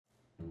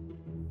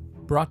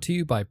Brought to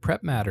you by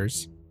Prep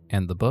Matters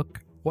and the book,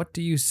 What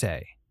Do You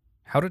Say?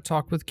 How to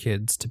Talk with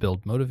Kids to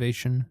Build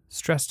Motivation,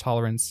 Stress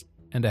Tolerance,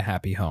 and a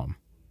Happy Home.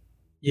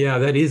 Yeah,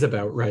 that is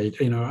about right.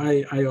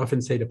 I often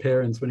say to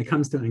parents, when it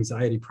comes to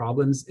anxiety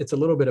problems, it's a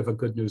little bit of a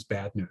good news,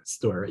 bad news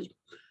story.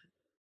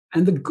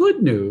 And the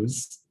good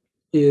news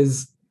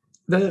is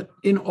that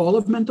in all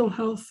of mental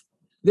health,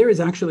 there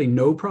is actually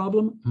no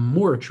problem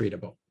more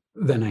treatable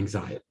than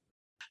anxiety.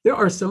 There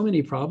are so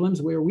many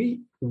problems where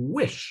we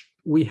wish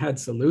we had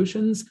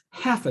solutions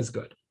half as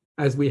good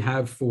as we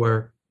have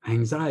for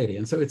anxiety.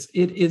 And so it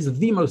is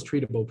the most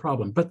treatable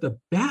problem. But the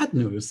bad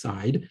news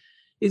side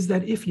is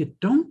that if you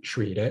don't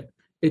treat it,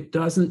 it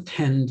doesn't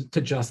tend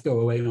to just go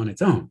away on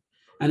its own.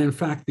 And in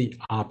fact, the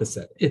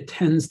opposite. It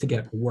tends to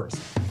get worse.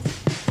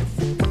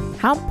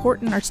 How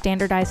important are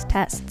standardized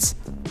tests?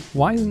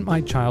 Why isn't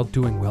my child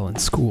doing well in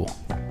school?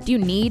 Do you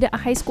need a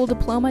high school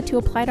diploma to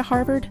apply to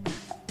Harvard?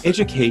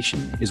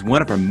 Education is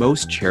one of our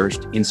most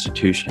cherished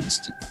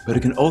institutions, but it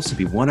can also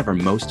be one of our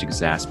most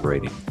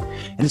exasperating.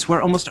 And it's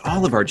where almost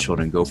all of our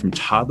children go, from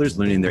toddlers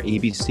learning their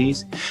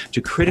ABCs to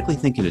critically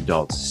thinking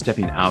adults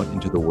stepping out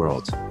into the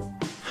world.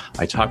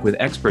 I talk with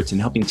experts in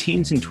helping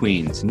teens and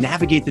tweens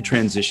navigate the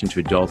transition to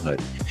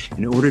adulthood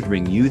in order to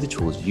bring you the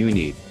tools you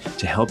need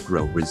to help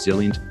grow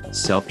resilient,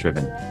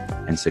 self-driven,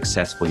 and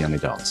successful young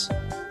adults.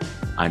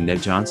 I'm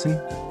Ned Johnson,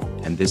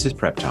 and this is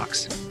Prep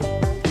Talks.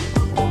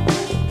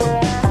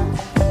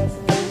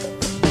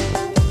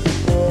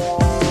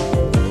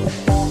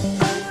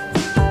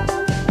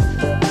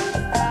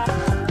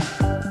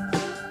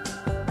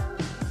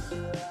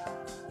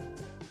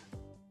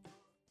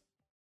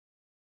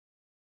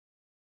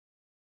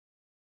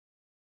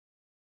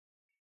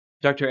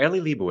 Dr. Eli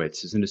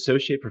Leibovitz is an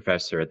associate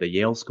professor at the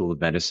Yale School of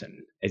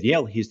Medicine. At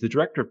Yale, he's the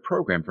director of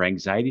program for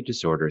anxiety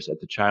disorders at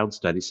the Child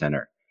Study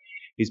Center.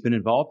 He's been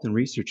involved in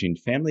researching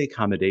family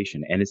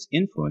accommodation and its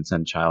influence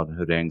on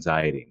childhood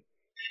anxiety.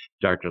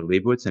 Dr.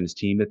 Leibovitz and his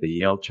team at the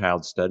Yale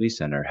Child Study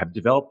Center have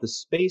developed the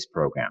SPACE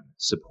program,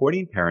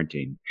 Supporting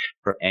Parenting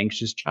for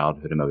Anxious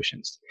Childhood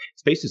Emotions.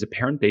 SPACE is a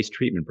parent-based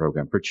treatment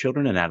program for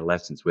children and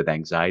adolescents with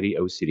anxiety,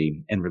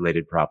 OCD, and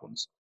related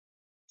problems.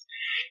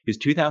 His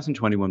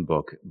 2021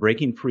 book,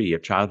 Breaking Free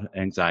of Child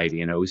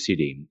Anxiety and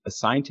OCD, a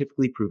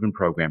scientifically proven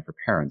program for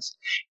parents,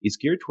 is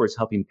geared towards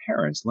helping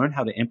parents learn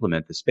how to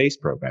implement the SPACE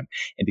program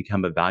and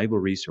become a valuable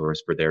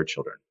resource for their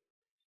children.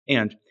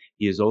 And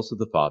he is also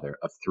the father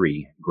of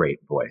 3 great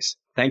boys.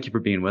 Thank you for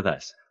being with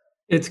us.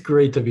 It's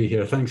great to be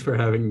here. Thanks for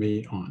having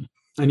me on.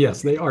 And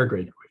yes, they are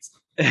great boys.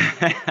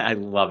 I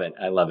love it.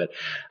 I love it.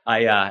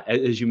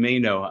 As you may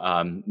know,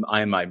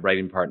 I and my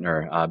writing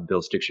partner,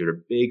 Bill Stickshot,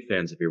 are big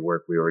fans of your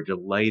work. We were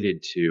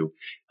delighted to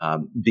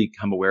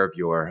become aware of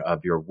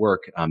your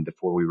work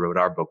before we wrote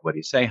our book, What Do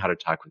You Say? How to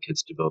Talk with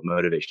Kids to Build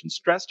Motivation,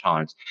 Stress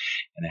Tolerance,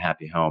 and a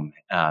Happy Home.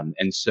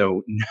 And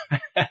so,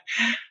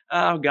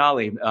 oh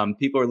golly,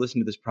 people who are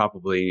listening to this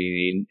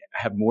probably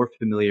have more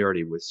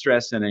familiarity with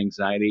stress and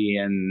anxiety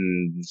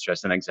in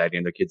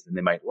their kids than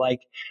they might like.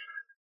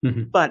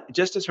 Mm-hmm. But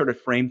just to sort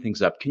of frame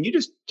things up, can you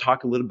just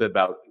talk a little bit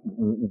about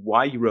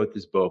why you wrote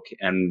this book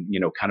and,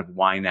 kind of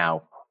why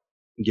now,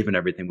 given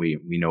everything we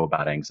know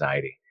about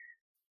anxiety?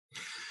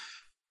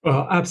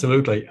 Well,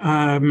 absolutely.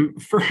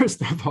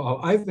 First of all,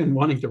 I've been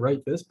wanting to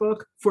write this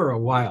book for a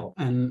while,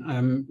 and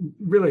I'm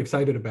really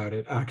excited about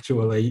it,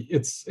 actually.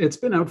 It's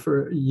been out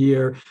for a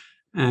year,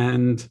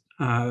 and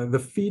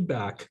the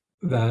feedback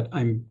that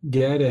I'm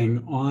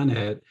getting on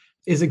it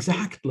is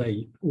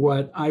exactly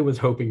what I was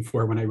hoping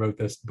for when I wrote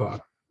this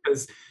book.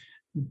 Because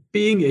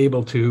being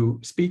able to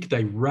speak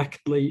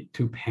directly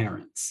to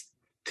parents,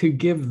 to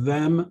give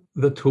them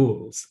the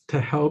tools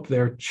to help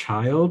their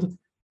child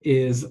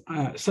is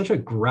such a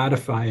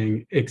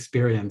gratifying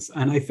experience.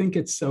 And I think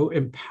it's so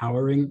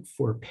empowering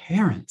for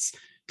parents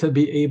to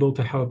be able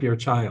to help your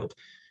child.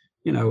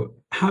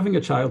 Having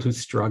a child who's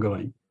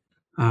struggling,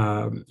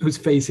 who's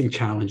facing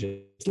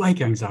challenges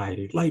like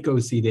anxiety, like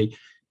OCD,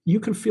 you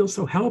can feel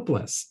so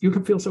helpless. You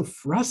can feel so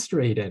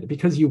frustrated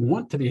because you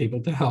want to be able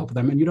to help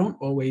them, and you don't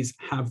always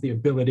have the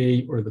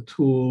ability or the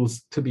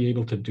tools to be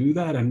able to do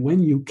that. And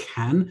when you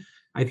can,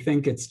 I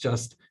think it's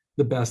just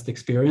the best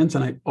experience.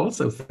 And I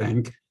also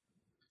think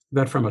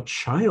that from a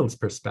child's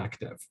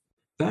perspective,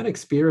 that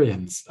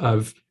experience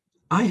of,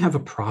 I have a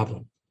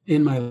problem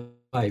in my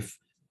life,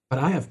 but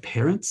I have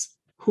parents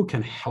who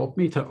can help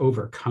me to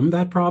overcome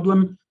that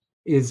problem,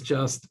 is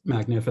just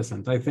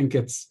magnificent. I think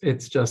it's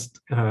just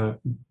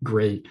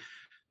great.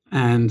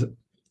 And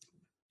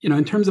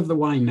in terms of the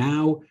why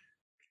now,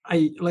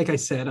 like I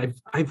said,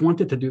 I've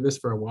wanted to do this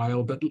for a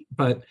while, but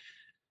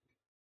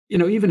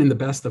even in the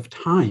best of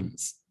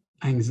times,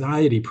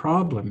 anxiety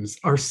problems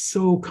are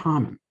so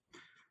common.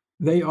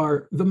 They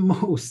are the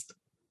most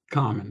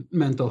common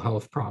mental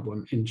health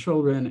problem in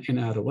children, in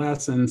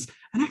adolescents,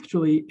 and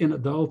actually in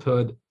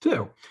adulthood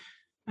too.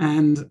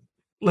 And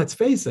let's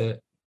face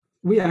it,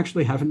 we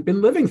actually haven't been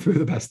living through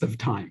the best of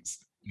times.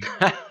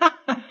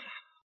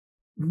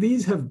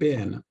 These have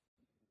been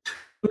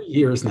 2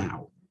 years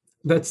now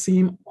that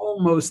seem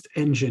almost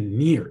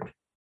engineered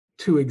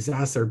to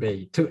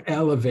exacerbate, to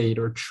elevate,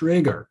 or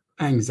trigger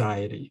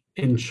anxiety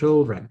in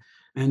children.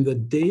 And the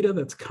data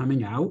that's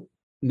coming out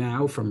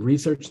now from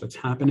research that's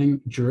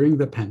happening during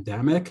the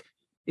pandemic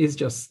is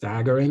just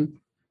staggering.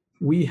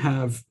 We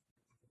have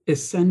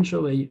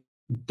essentially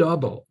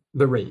double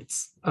the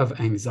rates of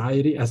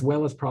anxiety as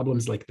well as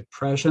problems like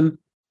depression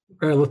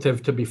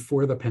relative to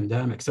before the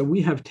pandemic. So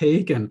we have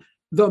taken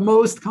the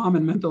most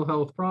common mental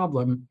health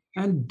problem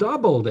and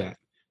doubled it.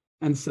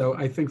 And so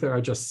I think there are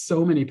just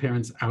so many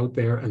parents out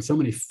there and so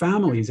many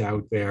families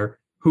out there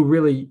who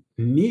really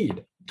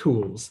need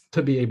tools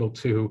to be able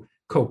to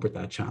cope with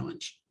that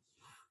challenge.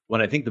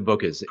 Well, I think the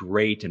book is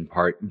great in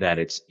part that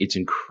it's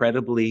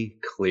incredibly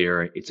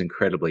clear, it's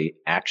incredibly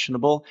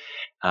actionable,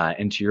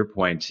 and to your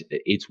point,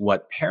 it's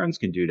what parents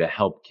can do to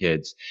help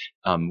kids.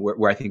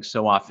 Where I think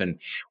so often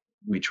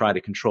we try to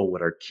control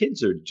what our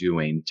kids are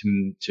doing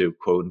to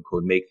quote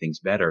unquote make things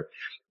better,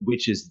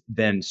 which is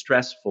then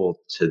stressful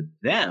to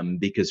them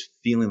because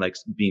feeling like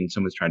being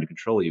someone's trying to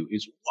control you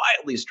is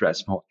wildly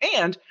stressful,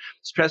 and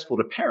stressful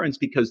to parents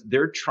because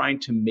they're trying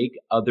to make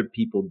other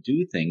people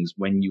do things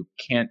when you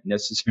can't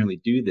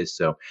necessarily do this.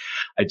 So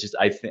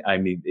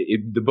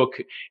the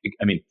book,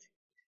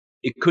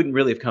 it couldn't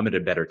really have come at a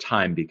better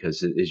time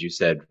because, as you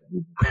said,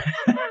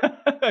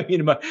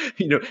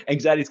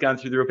 anxiety's gone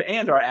through the roof,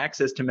 and our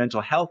access to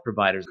mental health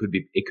providers could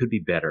be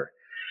better.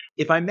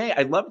 If I may,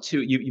 I'd love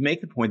to. You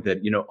make the point that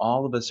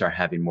all of us are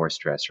having more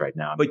stress right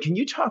now. But can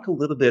you talk a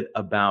little bit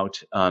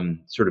about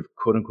sort of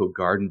quote unquote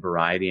garden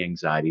variety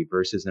anxiety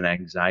versus an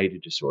anxiety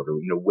disorder?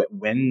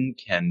 When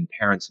can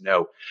parents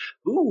know,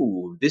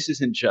 ooh, this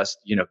isn't just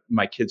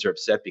my kids are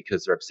upset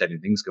because there are upsetting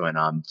things going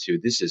on.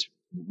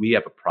 We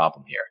have a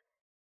problem here.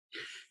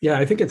 Yeah,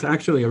 I think it's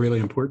actually a really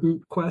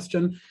important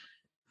question,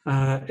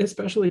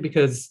 especially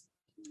because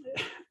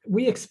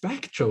we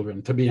expect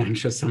children to be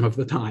anxious some of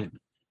the time,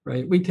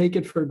 right? We take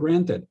it for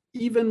granted.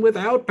 Even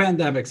without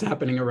pandemics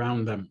happening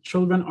around them,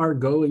 children are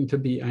going to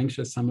be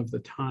anxious some of the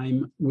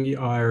time. We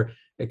are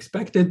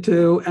expected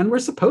to, and we're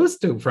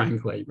supposed to,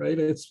 frankly, right?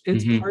 It's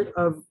part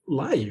of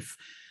life.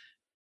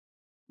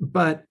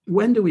 But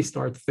when do we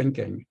start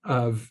thinking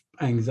of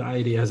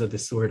anxiety as a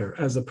disorder,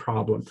 as a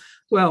problem?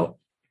 Well,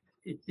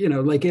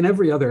 like in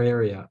every other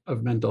area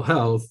of mental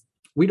health,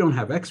 we don't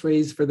have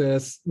x-rays for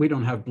this. We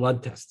don't have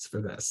blood tests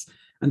for this.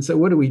 And so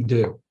what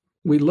do?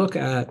 We look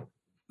at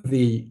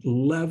the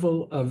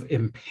level of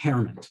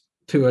impairment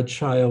to a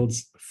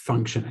child's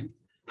functioning.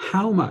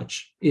 How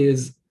much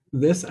is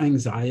this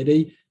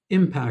anxiety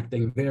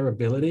impacting their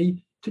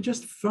ability to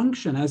just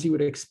function as you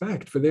would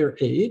expect for their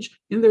age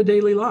in their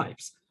daily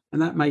lives?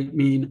 And that might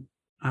mean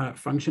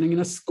functioning in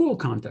a school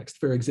context,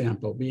 for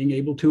example, being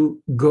able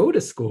to go to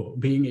school,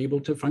 being able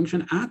to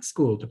function at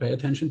school, to pay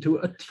attention to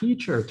a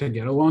teacher, to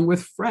get along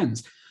with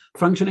friends,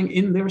 functioning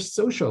in their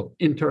social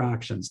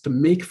interactions, to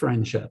make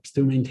friendships,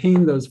 to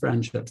maintain those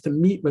friendships, to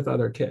meet with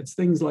other kids,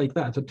 things like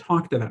that, to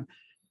talk to them,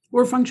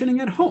 or functioning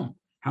at home.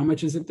 How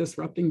much is it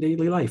disrupting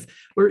daily life?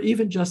 Or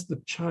even just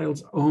the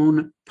child's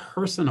own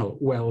personal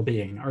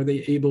well-being. Are they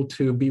able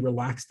to be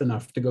relaxed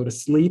enough to go to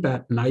sleep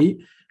at night?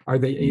 Are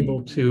they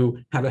able to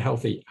have a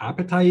healthy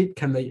appetite?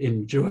 Can they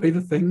enjoy the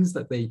things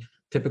that they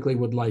typically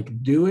would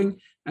like doing?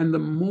 And the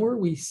more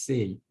we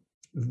see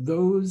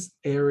those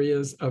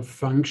areas of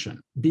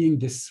function being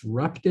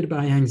disrupted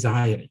by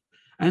anxiety,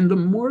 and the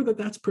more that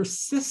that's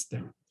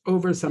persisting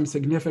over some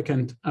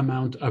significant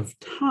amount of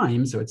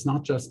time, so it's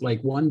not just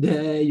like one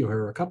day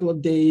or a couple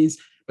of days,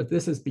 but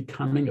this is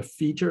becoming a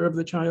feature of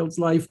the child's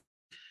life,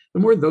 the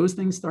more those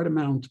things start to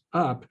mount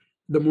up,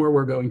 the more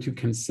we're going to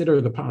consider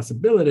the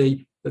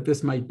possibility that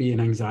this might be an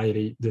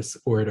anxiety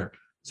disorder.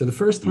 So the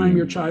first time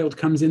your child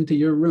comes into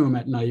your room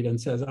at night and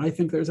says, I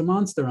think there's a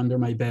monster under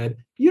my bed,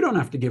 you don't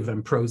have to give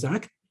them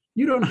Prozac.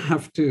 You don't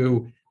have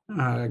to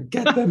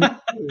get them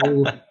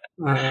to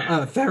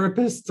a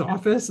therapist's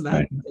office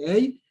that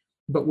day.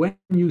 But when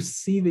you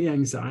see the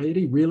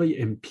anxiety really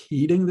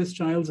impeding this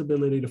child's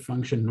ability to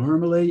function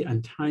normally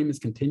and time is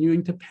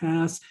continuing to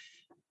pass,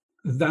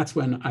 that's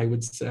when I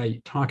would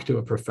say talk to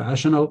a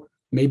professional.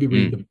 Maybe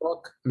read the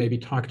book, maybe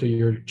talk to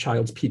your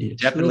child's pediatrician.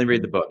 Definitely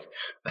read the book.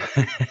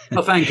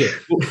 Well, thank you.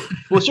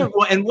 Well, sure.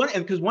 Well,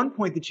 because one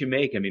point that you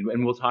make,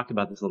 and we'll talk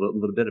about this a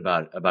little bit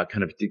about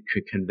kind of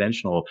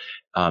conventional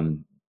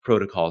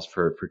protocols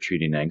for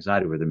treating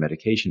anxiety with a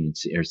medication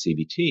or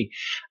CBT,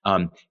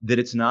 that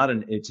it's not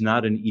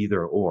an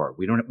either or.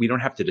 We don't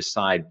have to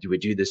decide, do we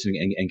do this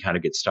and kind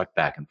of get stuck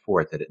back and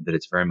forth, that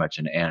it's very much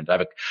an and.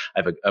 I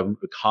have a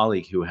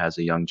colleague who has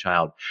a young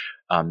child,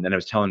 and I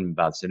was telling him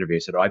about this interview. I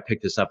said, I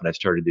picked this up and I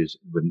started this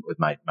with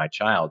my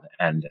child.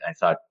 And I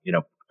thought,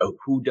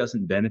 who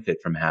doesn't benefit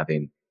from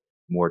having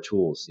more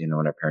tools, in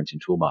our parenting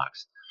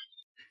toolbox?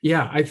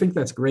 Yeah, I think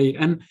that's great.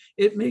 And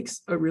it makes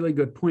a really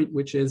good point,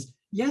 which is,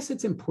 yes,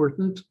 it's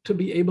important to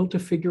be able to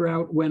figure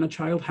out when a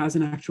child has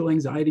an actual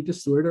anxiety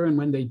disorder and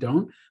when they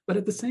don't. But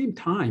at the same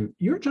time,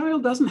 your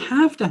child doesn't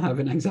have to have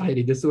an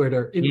anxiety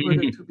disorder in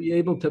order to be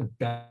able to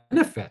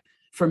benefit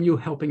from you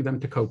helping them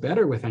to cope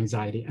better with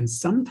anxiety. And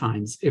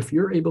sometimes if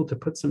you're able to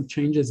put some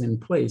changes in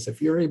place,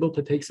 if you're able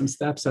to take some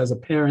steps as a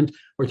parent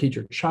or teach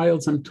your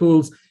child some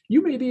tools,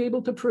 you may be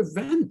able to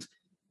prevent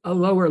a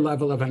lower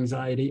level of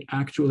anxiety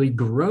actually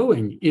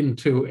growing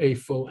into a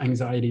full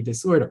anxiety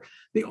disorder.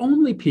 The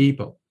only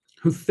people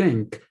who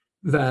think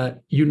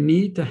that you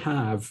need to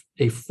have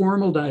a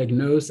formal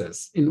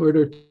diagnosis in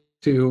order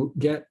to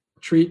get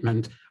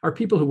treatment are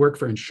people who work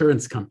for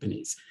insurance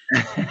companies.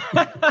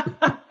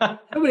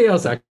 Nobody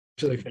else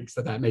actually thinks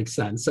that makes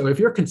sense. So if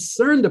you're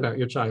concerned about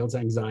your child's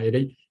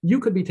anxiety, you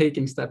could be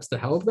taking steps to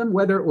help them,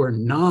 whether or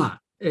not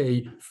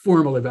a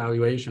formal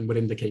evaluation would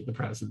indicate the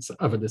presence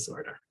of a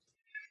disorder.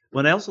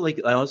 Well, I also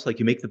like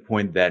you make the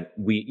point that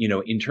we,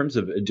 in terms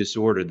of a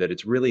disorder, that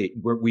it's really,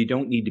 we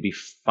don't need to be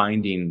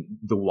finding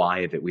the why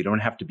of it. We don't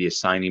have to be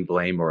assigning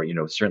blame or,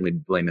 certainly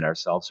blaming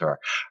ourselves or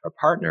our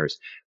partners.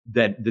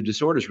 That the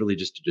disorder is really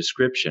just a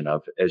description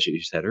of, as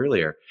you said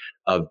earlier,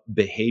 of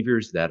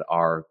behaviors that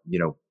are,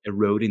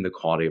 eroding the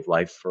quality of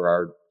life for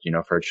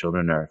our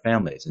children and our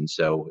families. And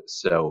so,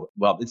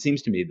 well, it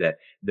seems to me that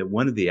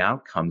one of the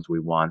outcomes we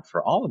want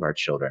for all of our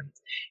children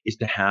is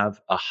to have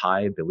a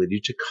high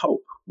ability to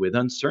cope with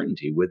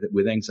uncertainty,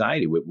 with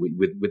anxiety,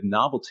 with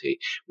novelty,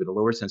 with a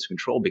lower sense of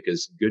control,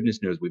 because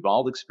goodness knows we've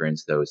all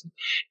experienced those in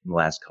the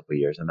last couple of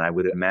years. And I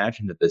would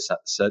imagine that the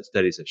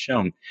studies have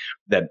shown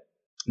that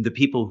the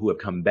people who have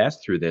come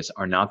best through this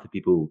are not the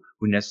people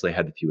who necessarily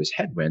had the fewest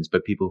headwinds,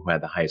 but people who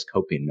had the highest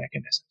coping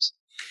mechanisms.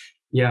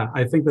 Yeah,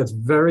 I think that's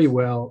very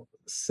well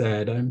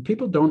said. And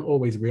people don't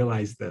always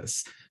realize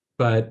this,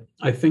 but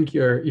I think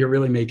you're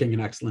really making an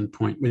excellent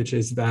point, which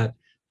is that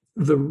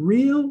the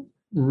real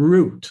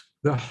root,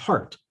 the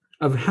heart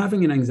of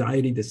having an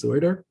anxiety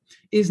disorder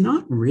is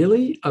not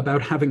really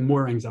about having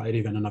more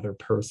anxiety than another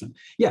person.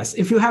 Yes,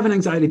 if you have an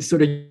anxiety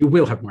disorder, you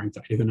will have more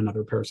anxiety than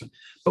another person.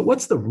 But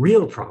what's the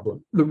real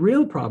problem? The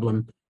real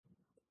problem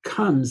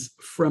comes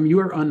from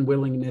your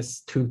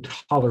unwillingness to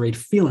tolerate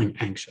feeling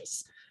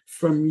anxious,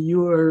 from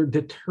your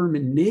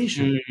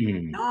determination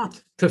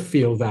not to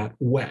feel that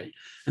way.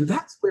 And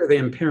that's where the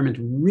impairment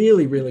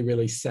really, really,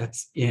 really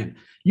sets in.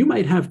 You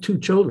might have two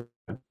children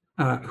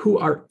who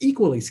are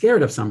equally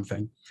scared of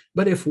something,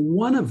 but if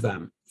one of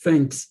them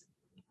thinks,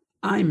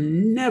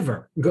 I'm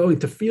never going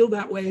to feel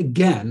that way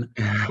again,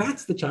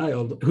 that's the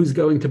child who's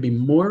going to be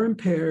more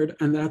impaired,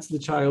 and that's the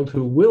child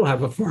who will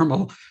have a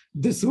formal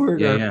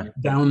disorder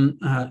down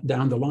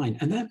the line.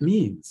 And that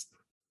means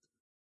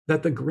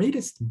that the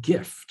greatest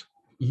gift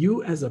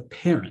you as a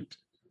parent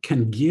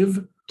can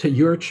give to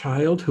your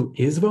child who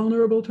is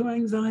vulnerable to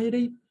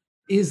anxiety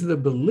is the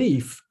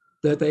belief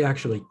that they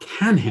actually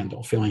can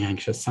handle feeling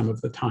anxious some of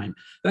the time.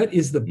 That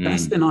is the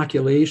best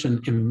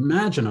inoculation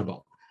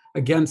imaginable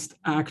against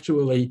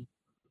actually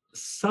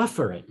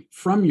suffering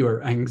from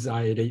your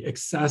anxiety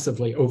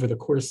excessively over the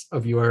course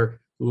of your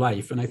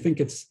life. And I think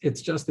it's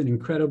just an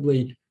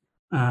incredibly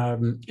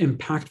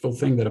impactful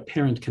thing that a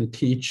parent can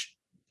teach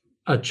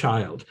a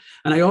child.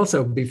 And I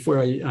also, before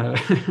I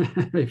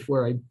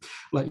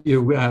let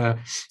you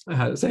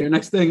say your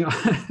next thing,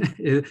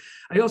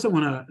 I also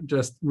want to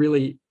just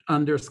really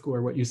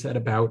underscore what you said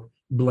about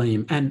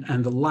blame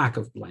and the lack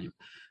of blame.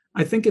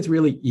 I think it's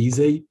really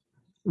easy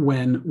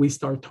when we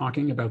start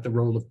talking about the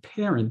role of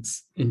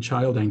parents in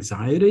child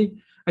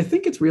anxiety. I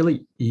think it's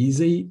really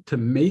easy to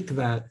make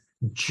that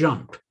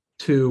jump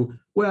to,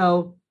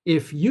 well,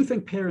 if you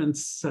think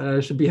parents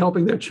should be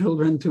helping their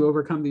children to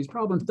overcome these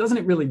problems, doesn't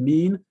it really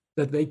mean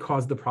that they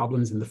caused the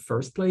problems in the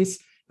first place?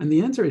 And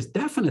the answer is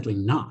definitely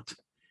not.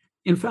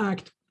 In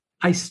fact,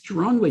 I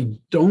strongly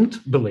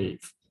don't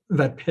believe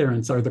that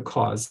parents are the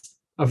cause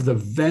of the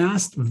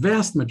vast,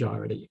 vast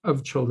majority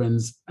of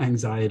children's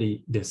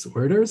anxiety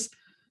disorders.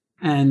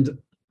 And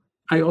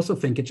I also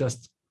think it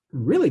just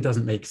really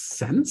doesn't make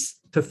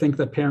sense to think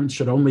that parents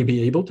should only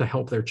be able to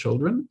help their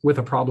children with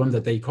a problem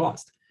that they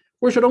caused,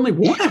 or should only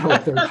want to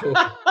help their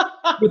children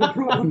with a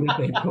problem that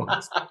they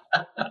caused.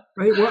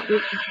 Right?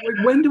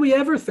 When do we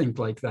ever think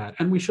like that?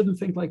 And we shouldn't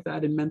think like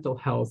that in mental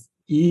health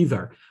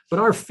either. But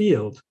our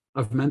field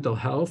of mental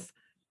health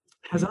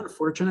has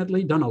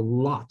unfortunately done a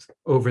lot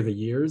over the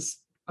years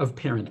of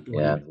parent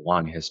blaming. Yeah,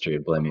 long history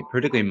of blaming,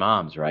 particularly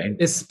moms, right?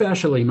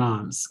 Especially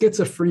moms.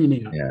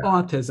 Schizophrenia,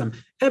 autism,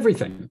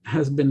 everything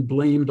has been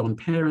blamed on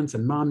parents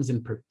and moms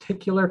in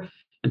particular.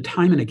 And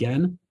time and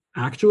again,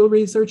 actual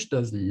research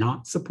does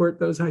not support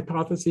those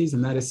hypotheses.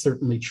 And that is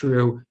certainly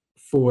true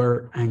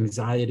for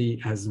anxiety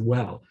as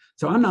well.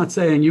 So I'm not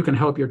saying you can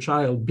help your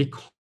child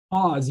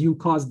because you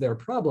caused their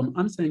problem.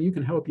 I'm saying you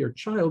can help your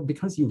child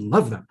because you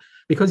love them,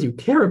 because you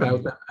care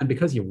about them, and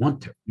because you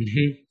want to.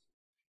 Mm-hmm.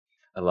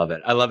 I love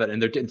it.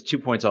 And there are 2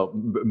 points I'll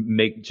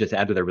just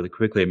add to that really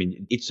quickly. I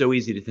mean, it's so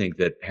easy to think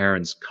that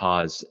parents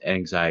cause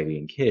anxiety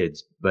in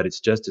kids, but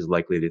it's just as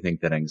likely to think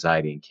that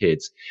anxiety in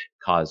kids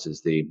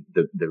causes the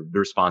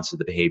response to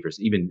the behaviors,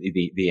 even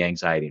the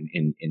anxiety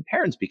in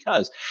parents,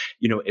 because,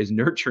 as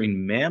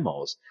nurturing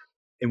mammals,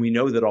 And we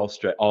know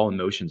that all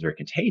emotions are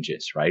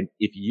contagious, right?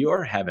 If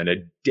you're having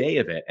a day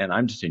of it and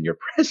I'm just in your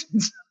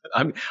presence,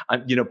 I'm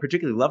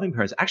particularly loving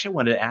parents. Actually, I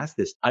wanted to ask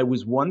this. I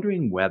was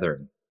wondering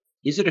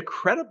is it a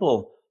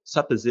credible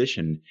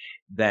supposition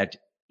that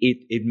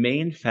it may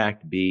in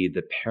fact be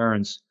the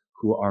parents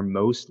who are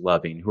most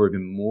loving, who are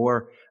even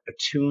more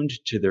attuned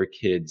to their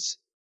kids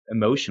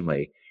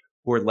emotionally,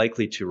 who are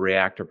likely to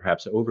react or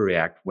perhaps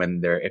overreact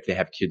if they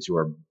have kids who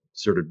are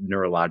sort of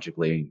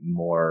neurologically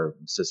more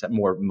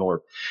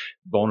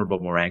vulnerable,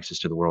 more anxious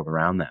to the world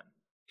around them?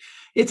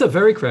 It's a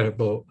very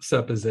credible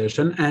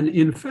supposition. And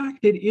in fact,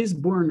 it is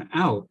borne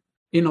out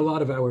in a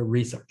lot of our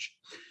research.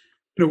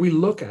 We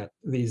look at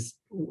the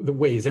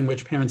ways in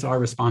which parents are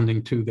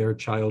responding to their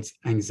child's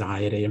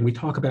anxiety, and we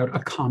talk about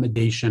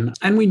accommodation.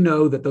 And we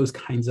know that those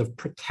kinds of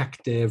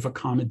protective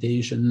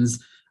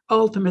accommodations,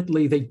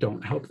 ultimately, they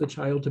don't help the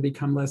child to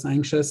become less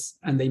anxious,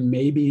 and they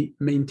may be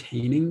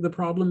maintaining the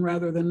problem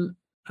rather than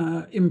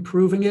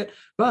improving it.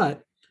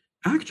 But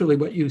actually,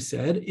 what you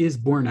said is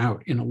borne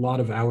out in a lot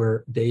of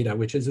our data,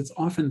 which is it's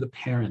often the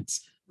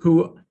parents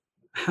who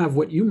have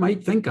what you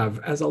might think of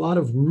as a lot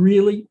of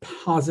really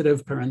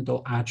positive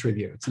parental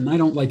attributes. And I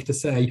don't like to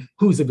say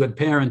who's a good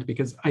parent,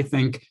 because I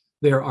think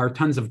there are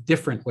tons of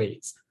different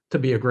ways to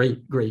be a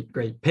great, great,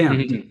 great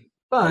parent. Mm-hmm.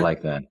 But I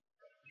like that.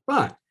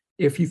 But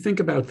if you think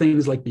about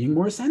things like being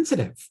more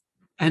sensitive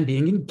and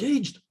being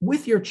engaged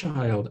with your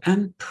child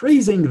and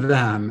praising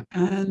them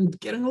and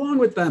getting along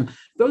with them,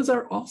 those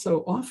are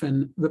also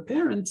often the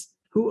parents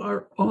who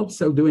are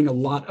also doing a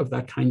lot of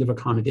that kind of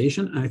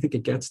accommodation. And I think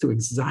it gets to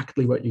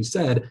exactly what you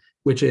said,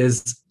 which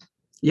is,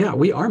 yeah,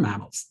 we are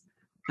mammals.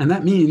 And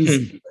that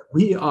means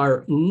we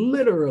are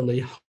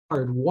literally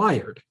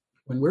hardwired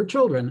when we're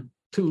children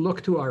to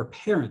look to our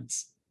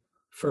parents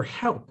for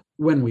help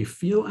when we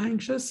feel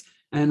anxious.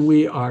 And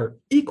we are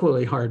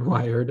equally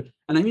hardwired,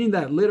 and I mean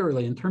that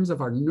literally in terms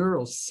of our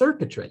neural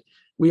circuitry,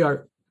 we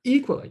are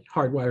equally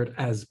hardwired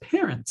as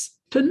parents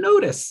to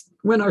notice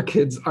when our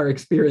kids are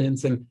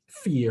experiencing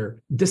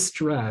fear,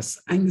 distress,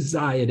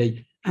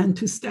 anxiety, and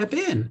to step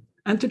in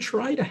and to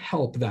try to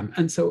help them.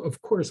 And so, of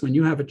course, when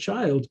you have a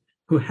child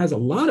who has a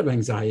lot of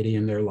anxiety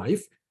in their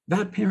life,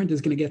 that parent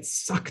is going to get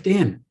sucked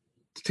in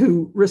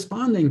to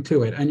responding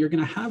to it. And you're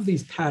going to have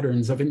these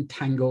patterns of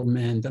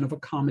entanglement and of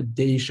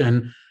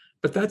accommodation.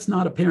 But that's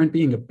not a parent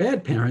being a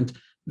bad parent.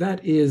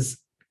 That is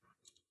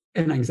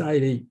an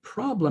anxiety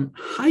problem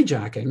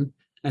hijacking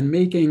and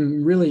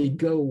making really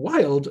go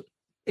wild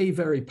a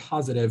very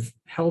positive,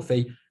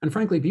 healthy, and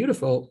frankly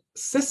beautiful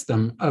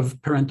system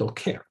of parental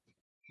care.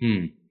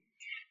 We're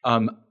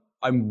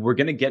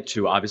going to get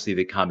to obviously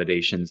the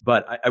accommodations,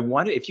 but I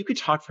wanted, if you could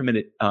talk for a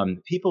minute,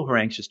 people who are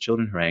anxious,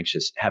 children who are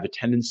anxious have a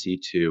tendency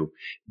to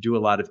do a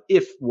lot of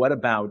what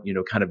about,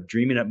 kind of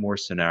dreaming up more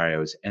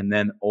scenarios and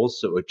then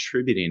also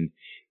attributing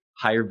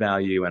higher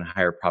value and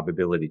higher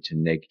probability to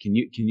neg. Can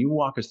you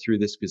walk us through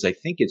this? Because I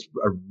think it's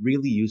a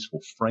really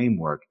useful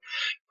framework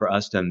for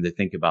us then to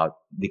think about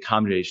the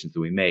accommodations that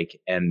we make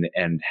and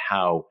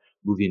how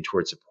moving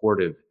towards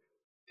supportive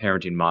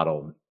parenting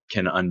model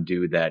can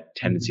undo that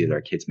tendency that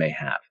our kids may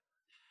have.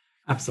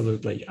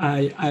 Absolutely.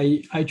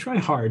 I try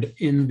hard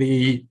in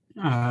the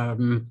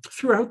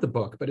throughout the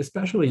book, but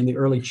especially in the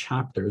early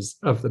chapters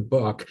of the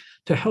book,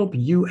 to help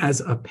you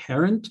as a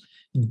parent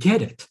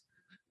get it,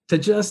 to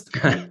just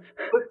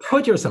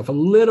put yourself a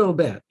little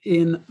bit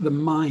in the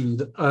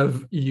mind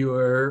of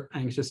your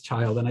anxious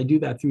child. And I do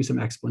that through some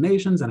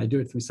explanations, and I do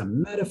it through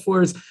some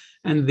metaphors.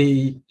 And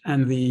the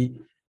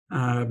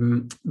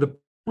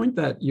point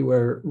that you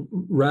were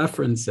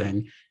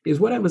referencing is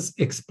what I was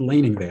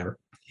explaining there,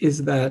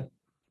 is that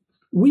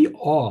we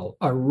all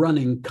are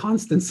running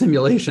constant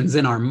simulations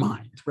in our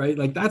mind, right?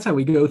 Like that's how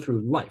we go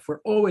through life.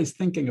 We're always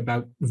thinking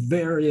about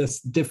various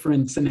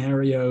different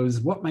scenarios.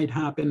 What might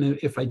happen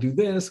if I do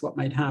this? What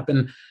might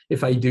happen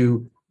if I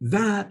do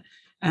that?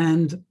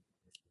 And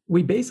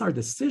we base our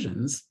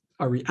decisions,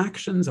 our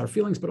reactions, our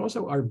feelings, but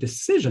also our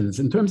decisions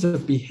in terms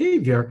of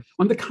behavior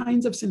on the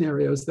kinds of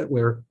scenarios that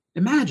we're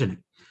imagining.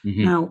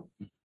 Mm-hmm. Now,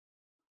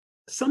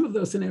 some of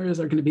those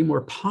scenarios are going to be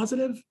more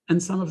positive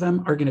and some of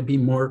them are going to be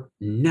more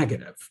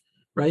negative.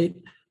 Right?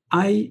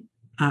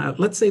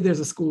 Let's say there's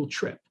a school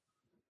trip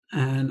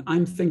and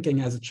I'm thinking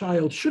as a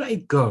child, should I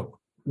go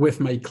with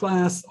my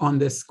class on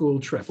this school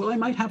trip? Well, I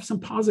might have some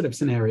positive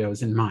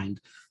scenarios in mind,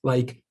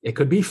 like it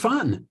could be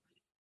fun.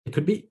 It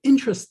could be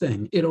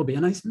interesting. It'll be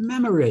a nice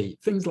memory,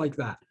 things like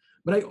that.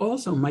 But I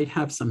also might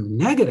have some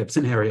negative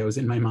scenarios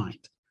in my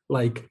mind,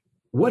 like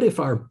what if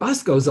our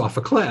bus goes off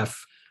a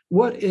cliff?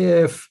 What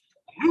if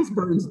the house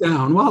burns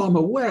down while I'm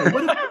away?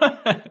 What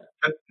if...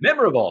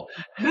 Memorable.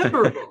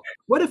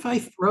 What if I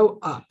throw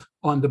up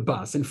on the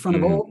bus in front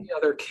of all the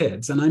other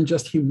kids and I'm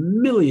just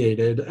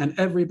humiliated and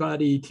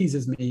everybody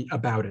teases me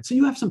about it? So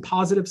you have some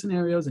positive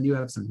scenarios and you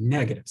have some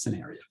negative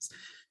scenarios.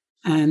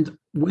 And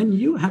when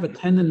you have a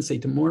tendency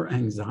to more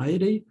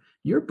anxiety,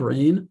 your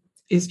brain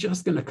is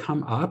just going to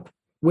come up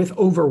with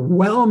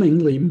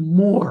overwhelmingly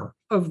more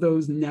of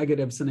those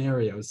negative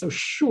scenarios. So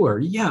sure,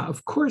 yeah,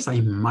 of course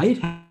I might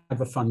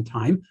have a fun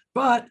time,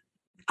 but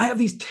I have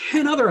these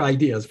 10 other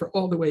ideas for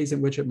all the ways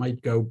in which it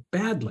might go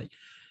badly.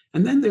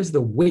 And then there's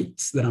the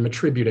weights that I'm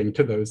attributing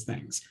to those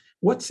things.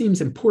 What seems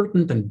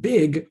important and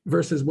big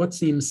versus what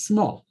seems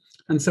small.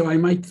 And so I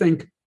might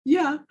think,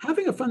 yeah,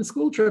 having a fun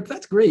school trip,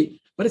 that's great,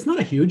 but it's not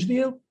a huge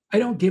deal. I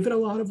don't give it a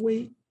lot of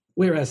weight.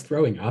 Whereas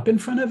throwing up in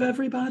front of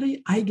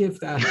everybody, I give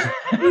that.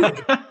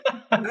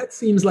 That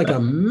seems like a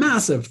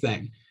massive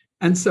thing.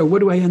 And so what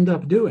do I end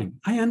up doing?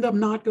 I end up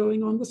not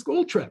going on the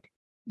school trip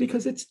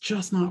because it's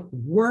just not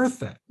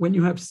worth it when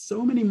you have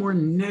so many more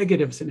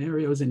negative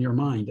scenarios in your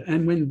mind.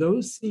 And when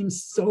those seem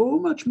so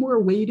much more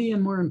weighty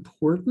and more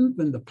important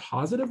than the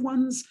positive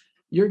ones,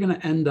 you're going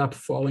to end up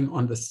falling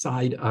on the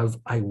side of,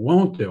 I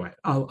won't do it.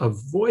 I'll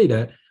avoid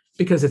it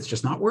because it's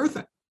just not worth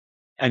it.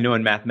 I know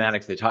in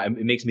mathematics, it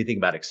makes me think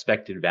about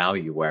expected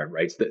value, where,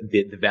 right, it's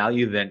the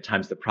value event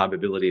times the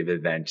probability of the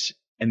event,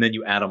 and then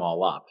you add them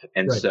all up.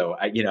 And right. So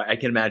I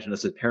can imagine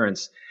us as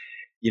parents,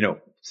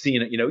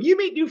 seeing, you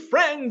meet new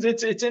friends,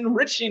 it's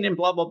enriching and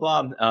blah, blah,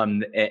 blah.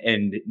 And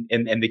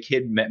the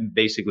kid met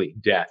basically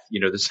death,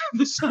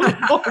 the sum of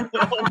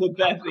all the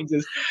bad things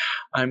is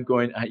I'm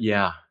going,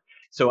 yeah.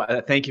 So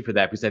thank you for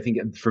that, because I think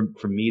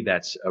for me,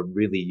 that's a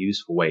really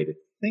useful way to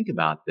think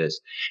about this.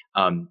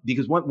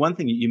 Because one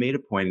thing, you made a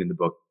point in the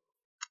book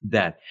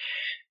that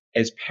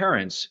as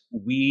parents,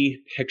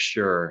 we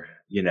picture,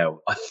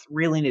 a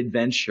thrilling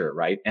adventure,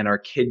 right? And our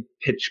kid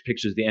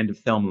pictures the end of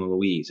Thelma and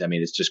Louise. I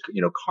mean, it's just,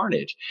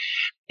 carnage.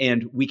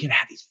 And we can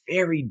have these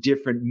very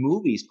different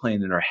movies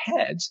playing in our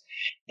heads.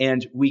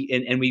 And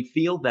we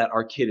feel that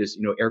our kid is,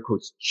 air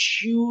quotes,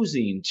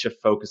 choosing to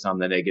focus on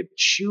the negative,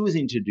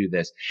 choosing to do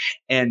this.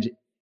 And,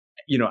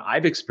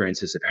 I've experienced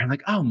this as a parent,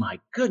 like, oh my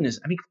goodness.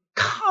 I mean,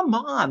 come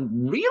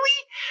on, really?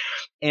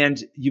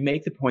 And you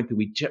make the point that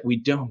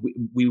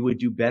we would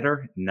do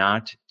better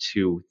not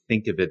to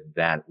think of it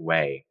that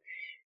way.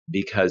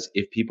 Because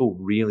if people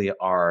really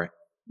are,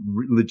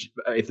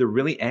 if they're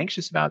really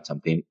anxious about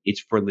something, it's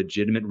for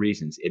legitimate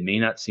reasons. It may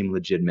not seem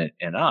legitimate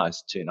in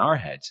our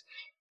heads,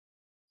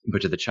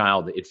 but to the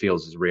child, it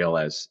feels as real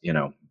as,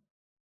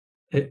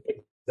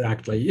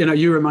 Exactly.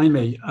 You remind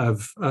me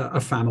of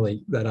a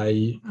family that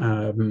I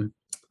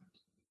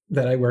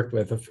worked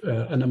with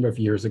a number of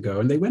years ago,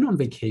 and they went on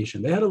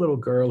vacation. They had a little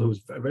girl who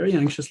was a very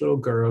anxious little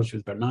girl. She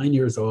was about 9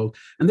 years old,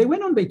 and they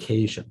went on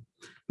vacation.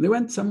 They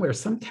went somewhere,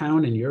 some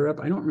town in Europe.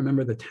 I don't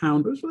remember the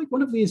town, but it was like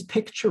one of these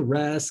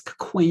picturesque,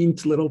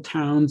 quaint little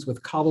towns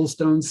with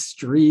cobblestone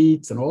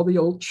streets and all the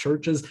old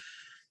churches.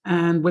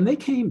 And when they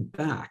came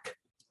back,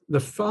 the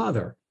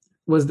father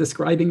was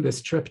describing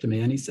this trip to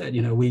me, and he said,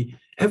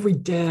 every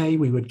day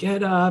we would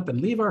get up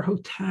and leave our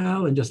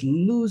hotel and just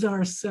lose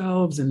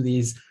ourselves in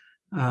these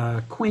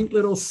quaint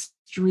little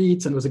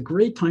streets, and it was a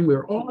great time. We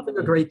were all having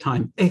a great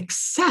time,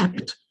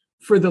 except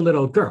for the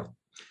little girl.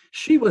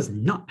 She was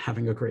not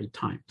having a great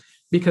time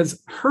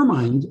because her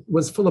mind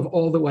was full of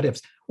all the what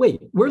ifs.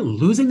 Wait, we're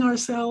losing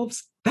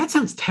ourselves? That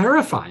sounds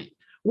terrifying.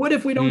 What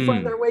if we don't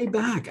find our way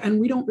back and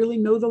we don't really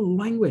know the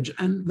language?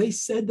 And they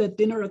said that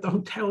dinner at the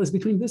hotel is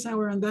between this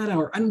hour and that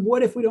hour. And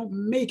what if we don't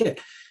make it?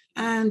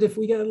 And if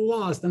we get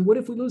lost? And what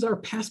if we lose our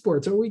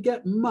passports or we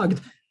get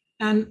mugged?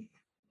 And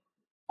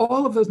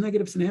all of those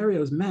negative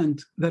scenarios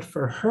meant that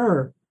for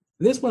her,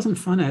 this wasn't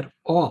fun at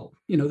all.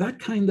 That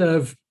kind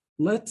of,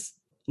 let's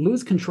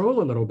lose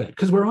control a little bit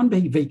because we're on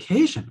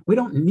vacation. We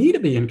don't need to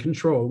be in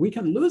control. We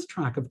can lose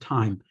track of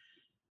time.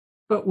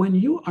 But when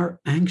you are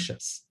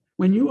anxious,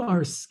 when you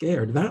are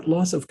scared, that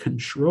loss of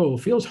control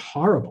feels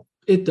horrible.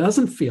 It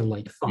doesn't feel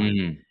like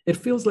fun. It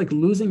feels like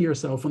losing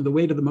yourself on the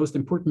way to the most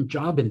important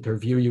job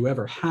interview you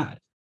ever had.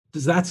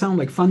 Does that sound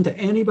like fun to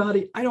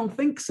anybody? I don't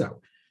think so.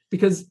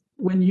 Because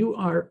when you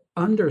are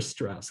under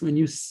stress, when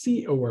you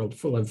see a world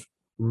full of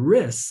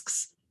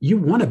risks, you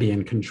want to be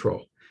in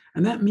control.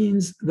 And that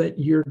means that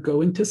you're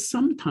going to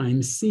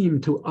sometimes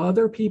seem to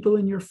other people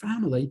in your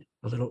family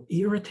a little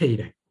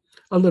irritating,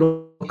 a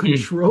little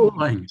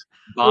controlling.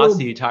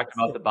 Bossy, you talked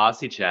about the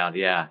bossy child,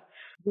 yeah.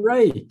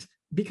 Right.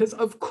 Because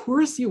of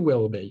course you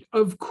will be.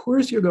 Of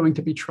course you're going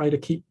to be trying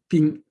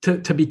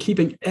to be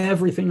keeping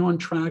everything on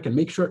track and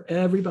make sure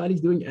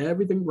everybody's doing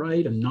everything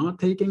right and not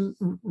taking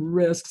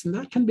risks. And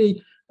that can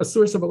be a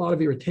source of a lot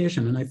of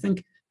irritation. And I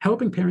think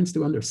helping parents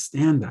to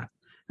understand that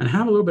and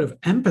have a little bit of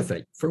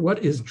empathy for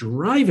what is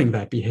driving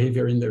that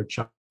behavior in their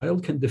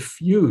child can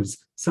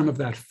diffuse some of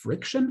that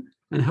friction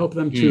and help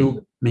them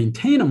to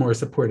maintain a more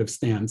supportive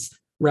stance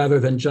rather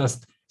than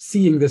just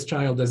seeing this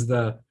child as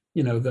the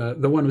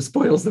one who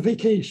spoils the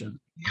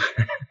vacation.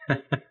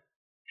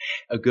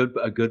 A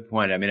good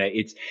point. I mean,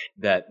 it's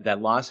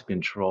that loss of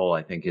control,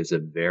 I think, is a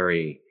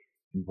very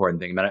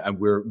important thing. I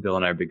mean, Bill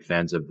and I are big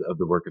fans of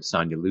the work of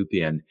Sonia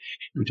Lupien,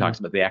 who talks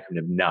about the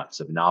acronym NUTS,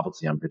 of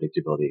novelty,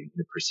 unpredictability,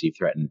 the perceived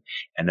threat, and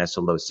that's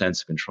a low sense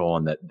of control,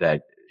 and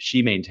that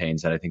she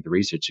maintains, and I think the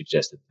research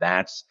suggests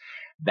that's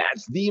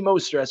the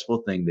most stressful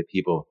thing that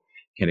people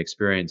can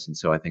experience. And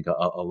so I think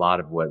a lot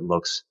of what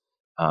looks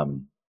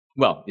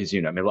Well, as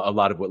you know, I mean, a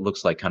lot of what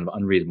looks like kind of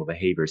unreasonable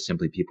behavior is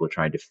simply people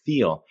trying to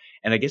feel.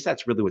 And I guess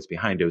that's really what's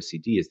behind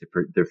OCD is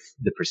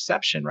the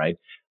perception, right,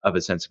 of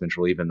a sense of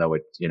control, even though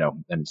it,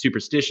 and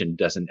superstition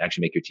doesn't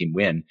actually make your team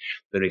win,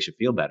 but it makes you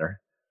feel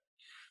better.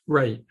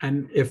 Right.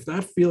 And if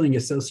that feeling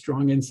is so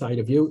strong inside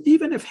of you,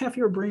 even if half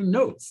your brain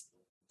knows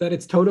that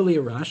it's totally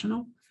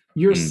irrational,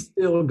 you're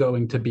still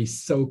going to be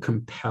so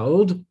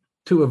compelled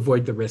to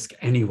avoid the risk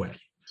anyway,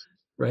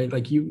 right?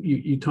 Like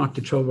you talk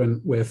to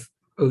children with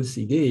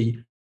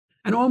OCD,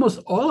 and almost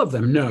all of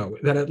them know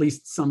that at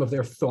least some of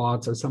their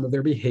thoughts or some of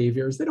their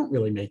behaviors, they don't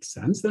really make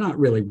sense. They're not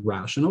really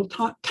rational.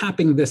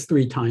 Tapping this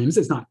 3 times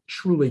is not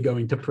truly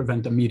going to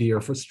prevent a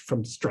meteor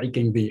from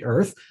striking the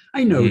earth.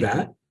 I know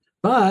that,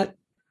 but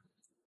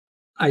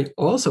I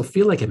also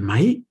feel like it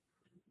might.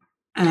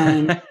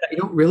 And I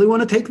don't really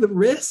want to take the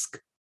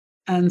risk.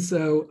 And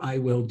so I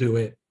will do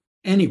it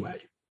anyway.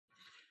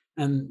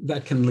 And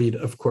that can lead,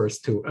 of course,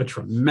 to a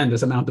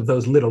tremendous amount of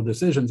those little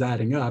decisions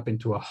adding up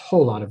into a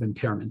whole lot of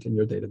impairment in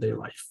your day-to-day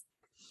life.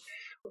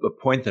 A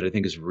point that I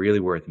think is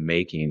really worth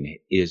making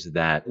is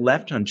that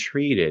left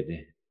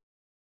untreated,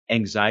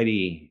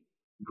 anxiety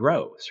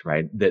grows,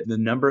 right? That the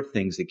number of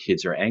things that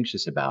kids are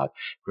anxious about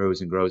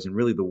grows and grows. And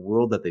really the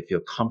world that they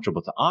feel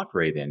comfortable to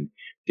operate in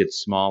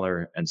gets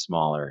smaller and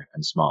smaller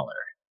and smaller.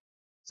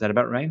 Is that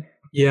about right?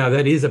 Yeah,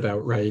 that is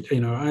about right.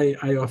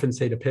 I often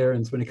say to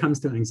parents, when it comes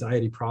to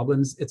anxiety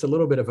problems, it's a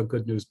little bit of a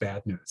good news,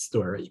 bad news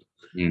story.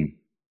 And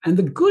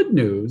the good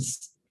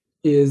news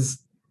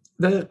is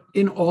that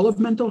in all of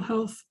mental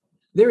health,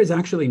 there is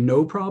actually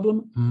no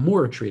problem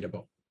more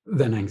treatable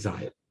than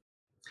anxiety.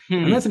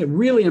 And that's a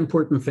really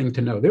important thing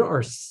to know. There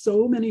are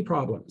so many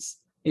problems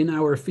in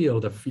our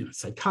field of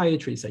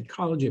psychiatry,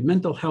 psychology,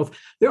 mental health.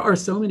 There are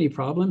so many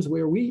problems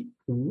where we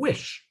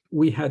wish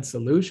we had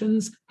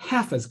solutions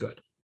half as good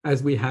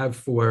as we have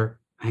for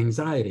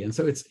anxiety. And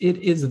so it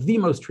is the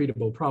most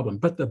treatable problem.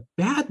 But the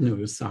bad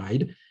news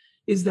side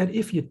is that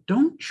if you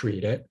don't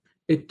treat it,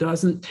 it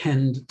doesn't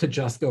tend to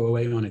just go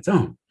away on its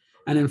own.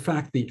 And in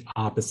fact, the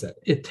opposite,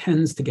 it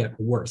tends to get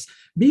worse.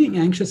 Being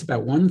anxious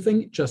about one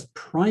thing just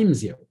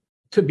primes you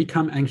to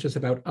become anxious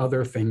about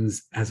other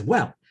things as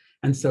well.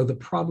 And so the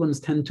problems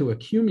tend to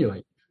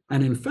accumulate.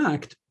 And in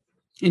fact,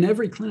 in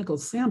every clinical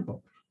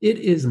sample, it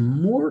is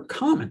more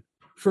common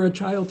for a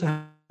child to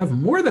have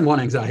more than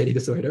one anxiety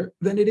disorder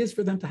than it is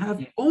for them to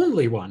have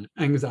only one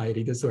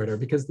anxiety disorder,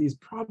 because these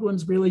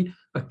problems really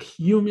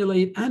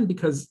accumulate, and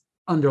because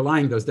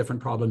underlying those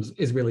different problems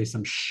is really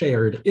some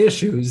shared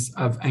issues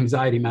of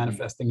anxiety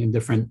manifesting in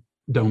different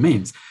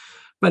domains.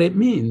 But it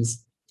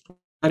means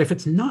that if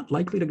it's not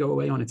likely to go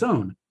away on its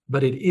own,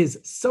 but it is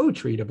so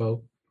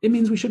treatable, it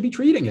means we should be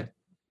treating it.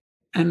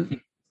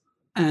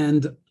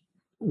 And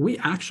we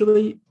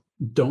actually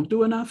don't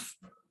do enough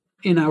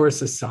in our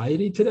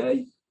society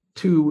today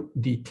to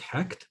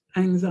detect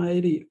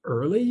anxiety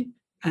early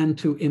and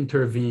to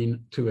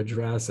intervene to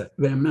address it.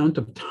 The amount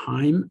of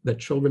time that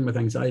children with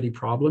anxiety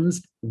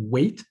problems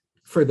wait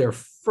for their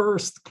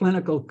first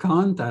clinical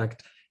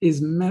contact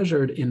is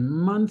measured in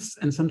months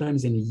and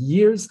sometimes in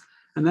years.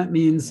 And that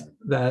means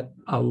that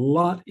a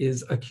lot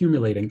is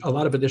accumulating. A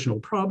lot of additional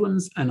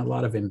problems and a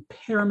lot of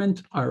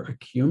impairment are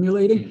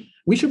accumulating.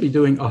 We should be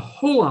doing a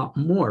whole lot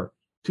more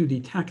to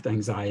detect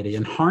anxiety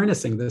and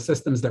harnessing the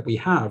systems that we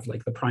have,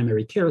 like the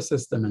primary care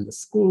system and the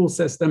school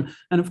system,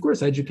 and of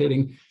course,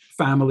 educating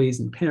families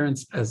and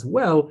parents as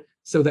well,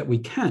 so that we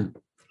can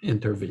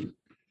intervene.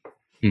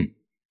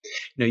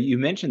 Now, you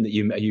mentioned that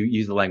you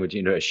use the language,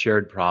 a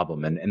shared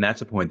problem, and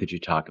that's a point that you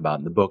talk about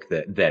in the book.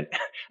 That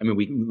I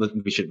mean,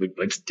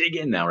 let's dig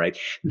in now, right?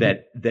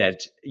 That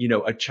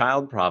a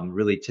child problem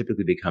really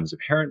typically becomes a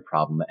parent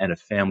problem and a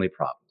family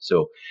problem.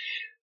 So,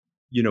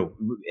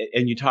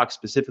 and you talk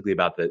specifically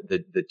about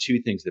the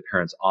two things that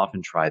parents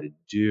often try to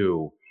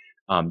do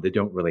that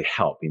don't really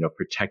help.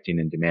 Protecting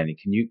and demanding.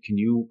 Can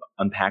you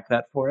unpack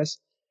that for us?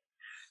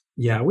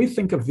 Yeah, we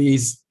think of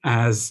these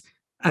as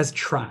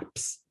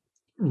traps.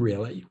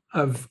 Really,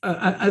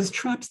 as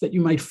traps that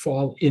you might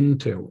fall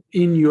into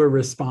in your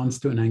response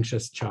to an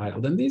anxious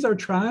child. And these are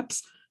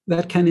traps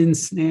that can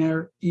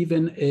ensnare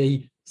even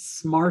a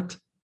smart,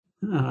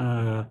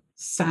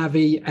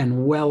 savvy,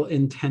 and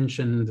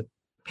well-intentioned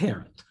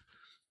parent.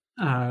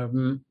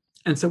 And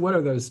so what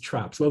are those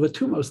traps? Well, the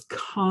two most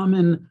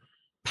common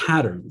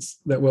patterns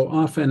that we'll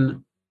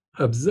often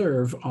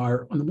observe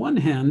are, on the one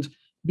hand,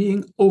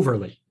 being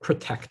overly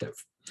protective.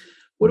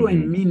 What do I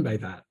mean by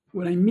that?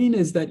 What I mean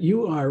is that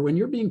when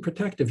you're being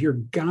protective, you're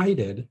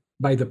guided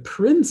by the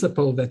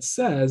principle that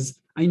says,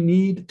 I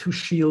need to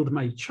shield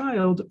my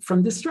child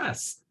from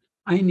distress.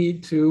 I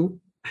need to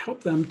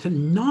help them to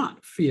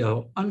not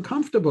feel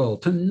uncomfortable,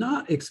 to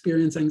not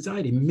experience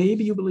anxiety.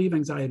 Maybe you believe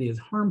anxiety is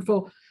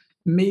harmful.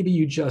 Maybe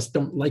you just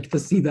don't like to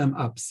see them